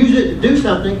use it to do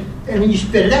something, and then you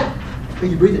spit it out, or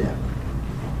you breathe it out.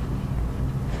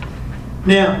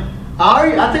 Now,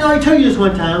 I think I already told you this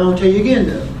one time. I'm going to tell you again,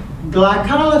 though.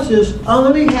 Glycolysis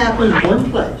only happens one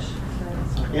place,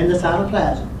 in the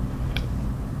cytoplasm.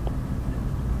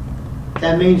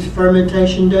 That means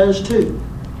fermentation does too.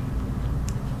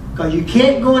 Because you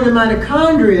can't go into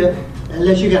mitochondria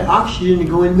unless you got oxygen to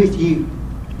go in with you.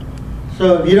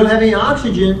 So if you don't have any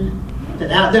oxygen, then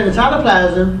out there in the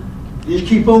cytoplasm, you just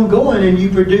keep on going and you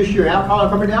produce your alcohol and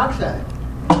carbon dioxide.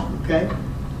 Okay?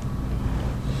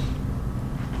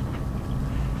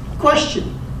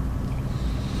 Question.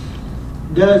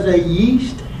 Does a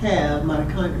yeast have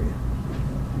mitochondria?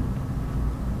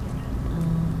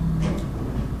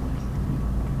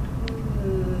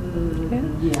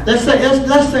 Yeah.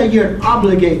 Let's say you're an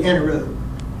obligate anaerobe.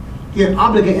 You're an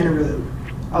obligate anaerobe.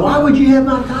 Why would you have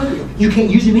mitochondria? You can't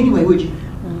use them anyway, would you?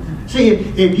 See,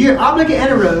 if you're an obligate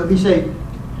anaerobe, you say,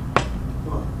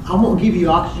 well, I won't give you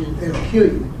oxygen, it'll kill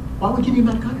you. Why would you need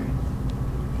mitochondria?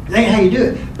 That ain't how you do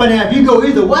it. But now if you go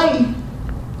either way,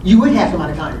 you would have some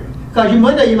mitochondria. Because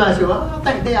one day you might say, well, I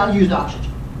think today I'll use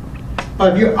oxygen.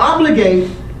 But if you're obligate,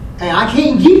 and I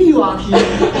can't give you oxygen,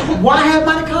 why have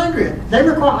mitochondria? They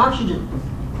require oxygen.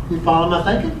 You follow my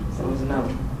thinking? So it's no.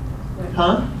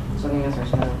 Huh? So the answer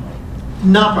is no.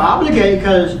 Not for obligate,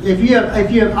 because if you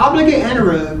have obligate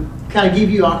anaerobe, can I give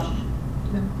you oxygen?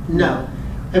 No.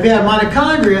 If you have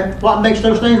mitochondria, what makes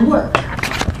those things work?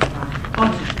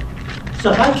 Oxygen.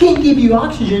 So if I can't give you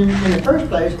oxygen in the first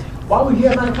place, why would you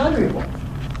have mitochondria for?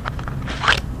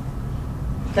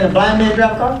 Can a blind man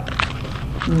drive a car?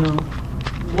 No.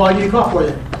 Why do you cough for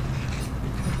it?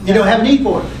 You don't have a need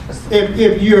for it.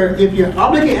 If you're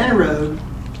obligate anaerobe,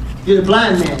 you're the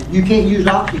blind man. You can't use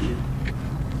oxygen.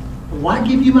 Why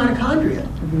give you mitochondria?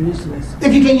 Useless.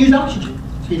 If you can't use oxygen,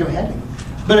 so you don't have any.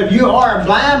 But if you are a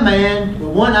blind man with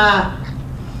one eye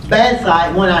bad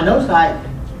sight, one eye no sight,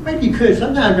 maybe you could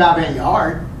sometimes drive around your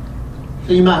yard,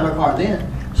 so you might have a car then.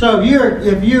 So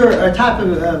if you're a type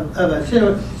of a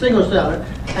single celler,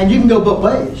 and you can go both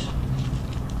ways,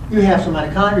 you have some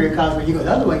mitochondria, because when you go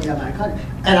the other way, you have mitochondria.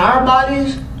 And our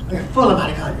bodies are full of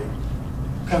mitochondria,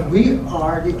 because we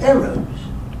are the aerobes.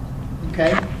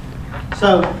 Okay?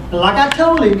 So, like I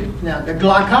told you, now the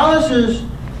glycolysis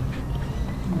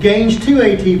gains 2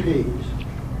 ATPs.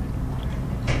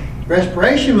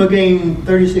 Respiration will gain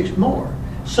 36 more.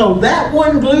 So that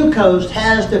one glucose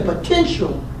has the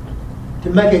potential to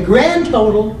make a grand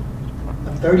total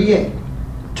of 38.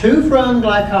 2 from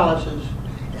glycolysis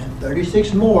and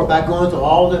 36 more by going through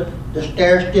all the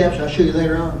stair steps I'll show you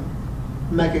later on.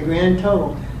 Make a grand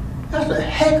total. That's a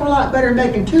heck of a lot better than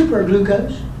making 2 per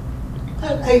glucose.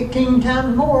 That's 18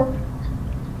 times more.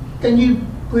 then you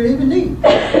would even need.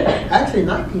 Actually,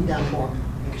 19 times more.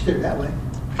 Consider it that way.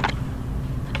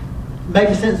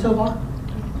 Making sense so far?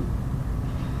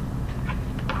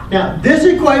 Now, this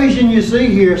equation you see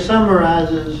here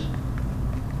summarizes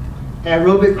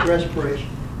aerobic respiration.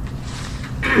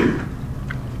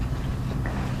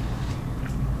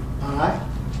 All right.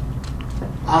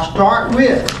 I'll start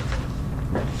with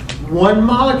 1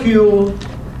 molecule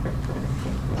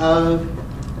of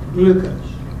glucose.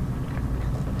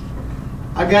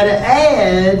 I got to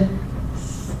add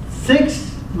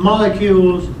 6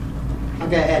 molecules. I got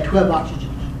to add 12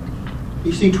 oxygens.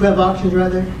 You see 12 oxygens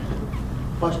right there?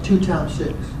 What's 2 times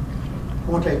 6? I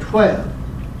want to take 12.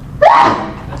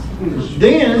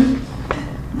 Then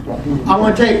I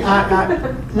want to take.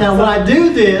 Now when I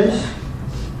do this,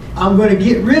 I'm going to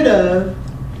get rid of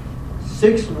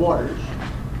 6 waters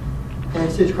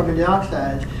and 6 carbon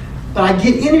dioxides. But I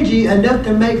get energy enough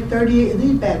to make 38 of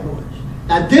these bad boys.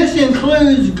 Now this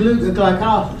includes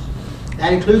glycolysis.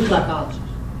 That includes glycolysis.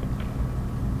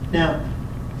 Now,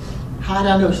 how do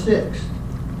I know 6?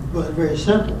 Well, it's very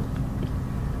simple.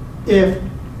 If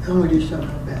I'm going to do something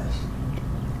like this,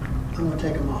 I'm going to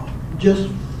take them off.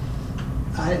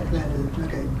 I didn't plan to do this.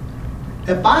 Okay.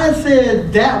 If I had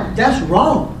said that's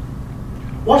wrong,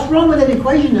 what's wrong with that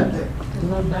equation up there?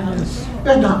 Not balanced.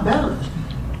 That's not balanced.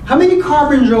 How many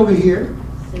carbons are over here?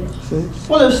 6.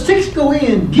 Well, if 6 go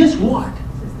in, guess what?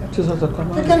 Just have to come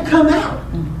They out. got to come out.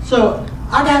 So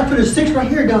I got to put a 6 right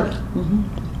here, don't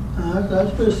I?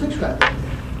 Let's put a 6 right there.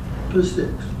 Put a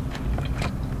 6.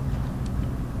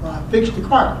 Well, I fixed the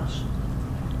carbons.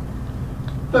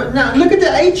 But now look at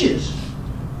the H's.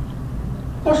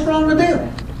 What's wrong with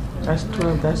them? That's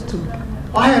 12. That's 2.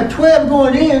 I have 12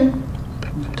 going in,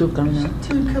 2 coming out.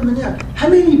 2 coming out. How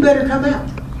many better come out?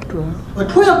 12. Well,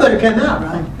 12 better come out,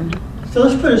 right? So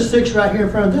let's put a 6 right here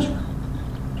in front of this one.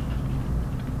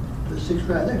 Put a 6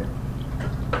 right there.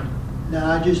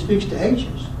 Now I just fixed the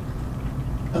H's.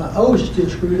 O is still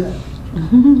screwed up.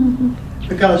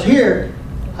 Because here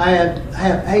I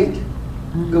have 8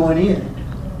 going in.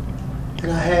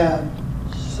 And I have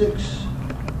 6.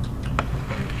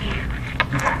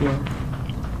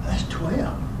 That's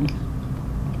 12.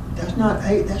 That's not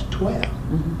 8, that's 12.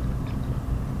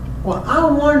 Well, I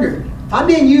wonder, if I've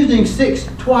been using 6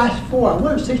 twice before, I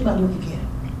wonder if 6 might work again.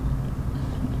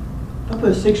 I'll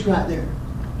put a 6 right there.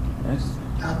 Yes.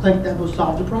 I think that will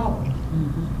solve the problem.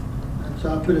 And so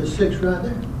I put a 6 right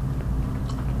there.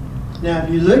 Now, if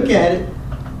you look at it,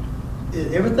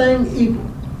 is everything equal?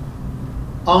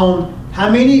 On how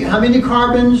many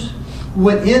carbons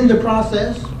went in the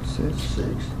process? 6. 6.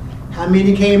 How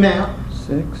many came out?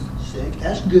 6. 6.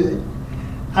 That's good.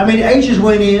 How many H's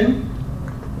went in?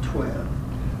 12.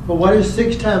 But what is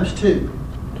 6 times 2?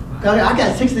 I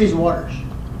got 6 of these waters.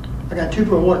 I got 2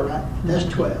 per water, right? That's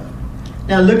 12.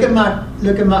 Now look at my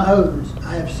O's.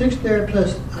 I have 6 there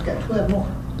plus I got 12 more.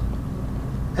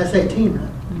 That's 18,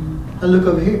 right? Now look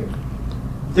over here.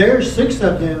 There's 6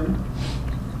 of them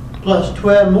plus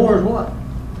 12 more is what?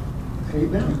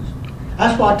 8 balanced.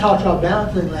 That's why I taught y'all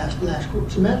balancing last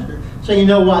semester. So you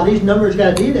know why these numbers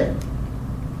got to be there.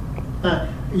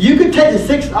 You could take the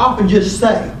 6 off and just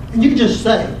say,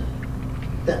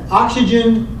 that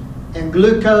oxygen and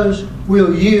glucose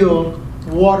will yield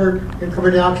water and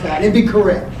carbon dioxide. It'd be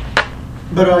correct.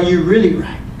 But are you really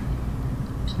right?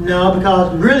 No,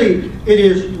 because really it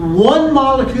is 1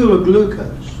 molecule of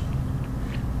glucose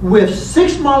with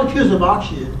 6 molecules of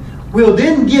oxygen will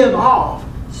then give off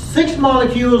 6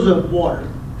 molecules of water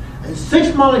and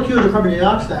 6 molecules of carbon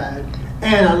dioxide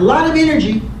and a lot of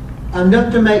energy,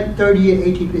 enough to make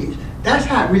 38 ATPs. That's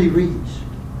how it really reads.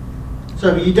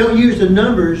 So if you don't use the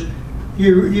numbers,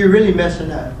 you're really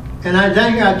messing up. And I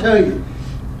tell you,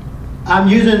 I'm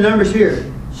using the numbers here.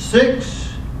 6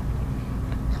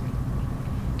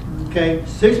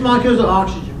 molecules of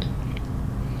oxygen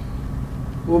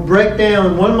will break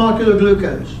down 1 molecule of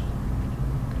glucose.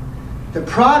 The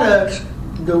products,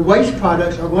 the waste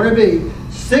products, are going to be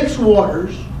 6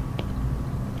 waters,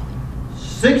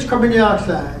 6 carbon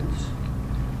dioxides,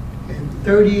 and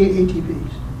 38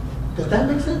 ATPs. Does that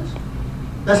make sense?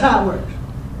 That's how it works.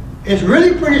 It's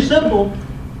really pretty simple.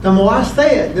 The more I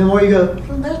say it, the more you go,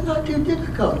 well, that's not too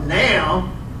difficult.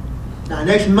 Now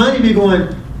next Monday you'll be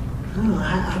going, oh,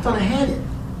 I thought I had it.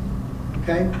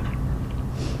 Okay?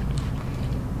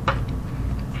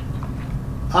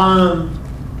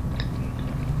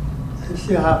 Let's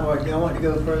see how far I want to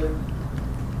go further.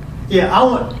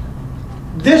 Yeah,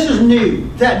 this is new.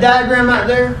 That diagram out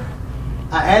there,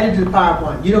 I added to the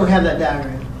PowerPoint. You don't have that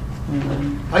diagram.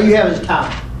 All you have is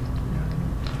time.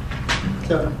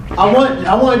 So I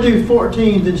want to do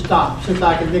 14, then stop, since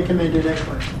I can then come into the next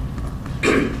one.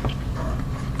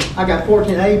 I got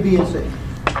 14A, B, and C.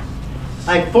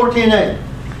 Like 14A.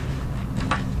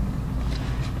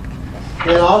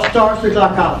 It all starts with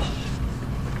glycolysis.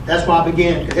 That's why I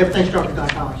began, because everything starts with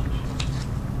glycolysis.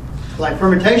 Like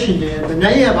fermentation did, but now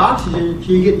you have oxygen,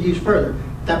 so you get to use further.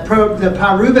 The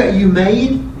pyruvate you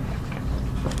made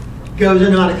goes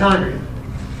into mitochondria.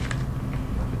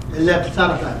 It left the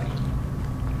cytoplasm.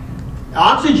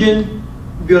 Oxygen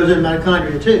goes into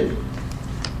mitochondria too.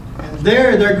 And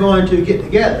there they're going to get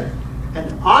together.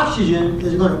 And oxygen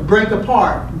is going to break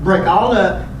apart, break all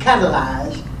up,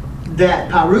 catalyze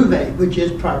that pyruvate, which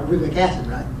is pyruvic acid,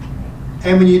 right?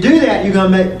 And when you do that, you're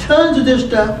going to make tons of this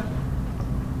stuff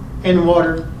in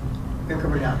water and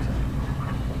carbon dioxide.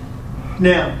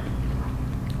 Now,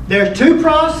 there's two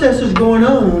processes going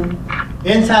on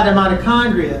inside the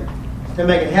mitochondria to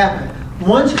make it happen.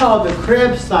 One's called the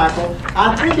Krebs cycle.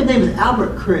 I think his name is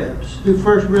Albert Krebs, who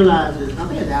first realized this. I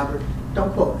think it's Albert,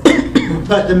 don't quote me.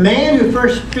 But the man who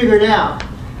first figured out,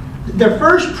 the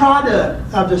first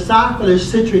product of the cycle is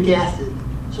citric acid.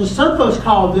 So some folks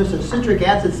call this a citric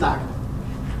acid cycle.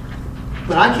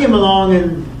 But I came along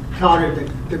and called it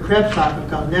the Krebs cycle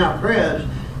because now Krebs,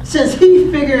 since he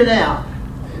figured it out,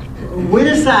 we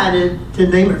decided to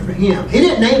name it for him. He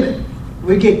didn't name it.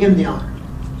 We gave him the honor.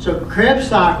 So Krebs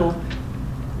cycle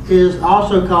is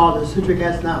also called the citric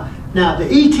acid. Now the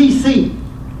ETC,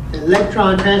 the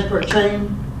electron transport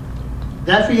chain,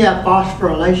 that's where you have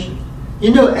phosphorylation.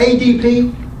 You know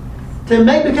ADP? To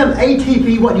make become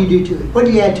ATP, what do you do to it? What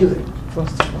do you add to it?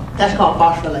 That's called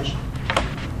phosphorylation.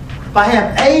 If I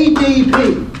have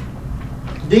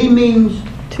ADP, D means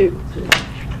 2.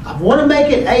 I want to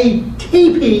make it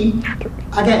ATP,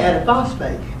 I got to add a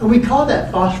phosphate. And we call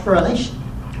that phosphorylation.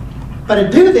 But to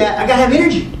do that, I got to have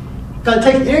energy. Because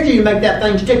it takes energy to make that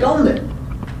thing stick on there.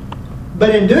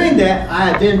 But in doing that,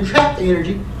 I then trap the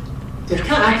energy.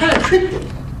 I kind of tricked it.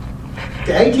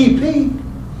 The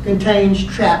ATP contains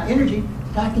trapped energy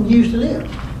that I can use to live.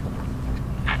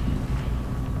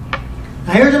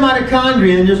 Now here's a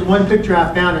mitochondria, and just one picture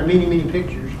I found of many, many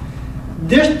pictures.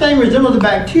 This thing resembles a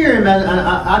bacterium.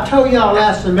 I told y'all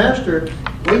last semester,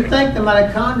 we think the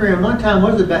mitochondrium one time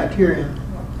was a bacterium.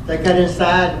 They got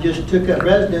inside and just took up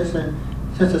residence, and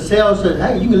since the cell said,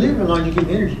 hey, you can live here as long as you keep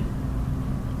energy.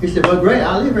 He said, well, great,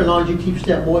 I'll live here as long as you keep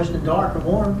stuff moist and dark and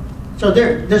warm. So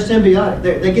they're symbiotic,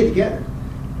 they get together.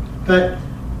 But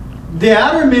the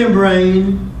outer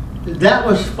membrane, that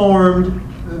was formed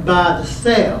by the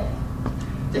cell.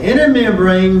 The inner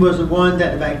membrane was the one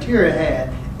that the bacteria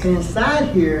had. And inside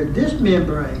here, this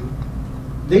membrane,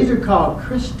 these are called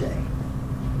cristae.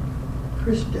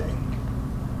 Cristae.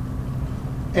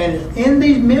 And it's in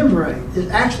these membranes,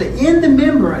 it's actually in the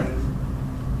membrane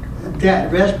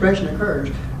that respiration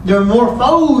occurs. The more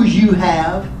foes you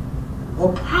have, the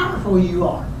more powerful you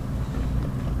are.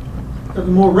 So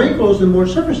the more wrinkles, the more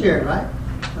surface area, right?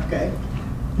 Okay.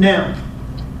 Now,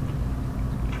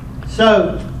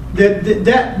 so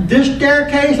this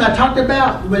staircase I talked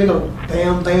about, where you go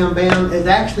bam, bam, bam, is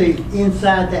actually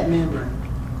inside that membrane.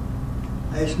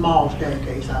 A small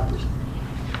staircase, obviously.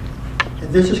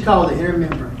 And this is called the inner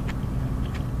membrane.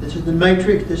 This is the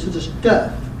matrix, this is the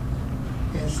stuff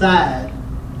inside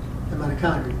the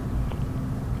mitochondria.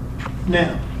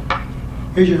 Now,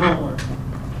 here's your homework.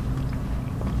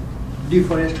 Due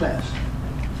for next class.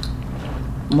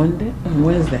 Monday and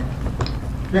Wednesday.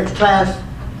 Next class,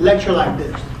 lecture like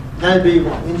this. That'd be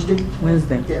what, Wednesday?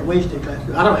 Wednesday. Yeah, Wednesday class.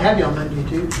 I don't have you on Monday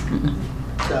too.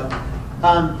 So,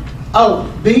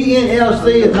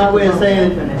 BNLC is my way of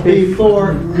saying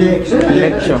before next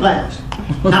lecture class.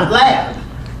 Not lab.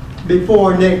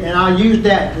 Before next, and I'll use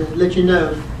that to let you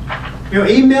know. You know,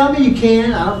 email me, you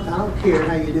can. I don't care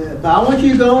how you do it. But I want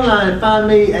you to go online and find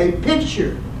me a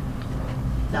picture.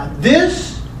 Now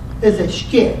this is a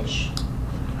sketch.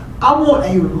 I want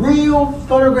a real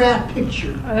photograph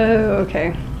picture. Oh,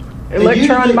 okay. They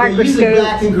Electron usually use microscope.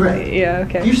 black and gray. Yeah,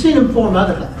 okay. You've seen them before in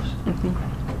other classes.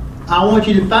 I want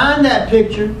you to find that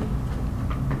picture,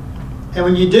 and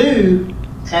when you do,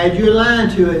 add your line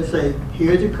to it and say,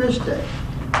 here's the cristae.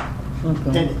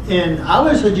 Okay. And I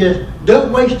would suggest,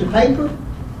 don't waste the paper,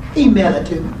 email it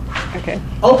to me. Okay.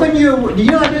 Open your, do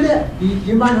you know how to do that?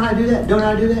 You might know how to do that? Don't know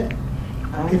how to do that?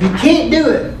 If you can't do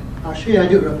it, I'll show you how to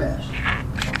do it real fast.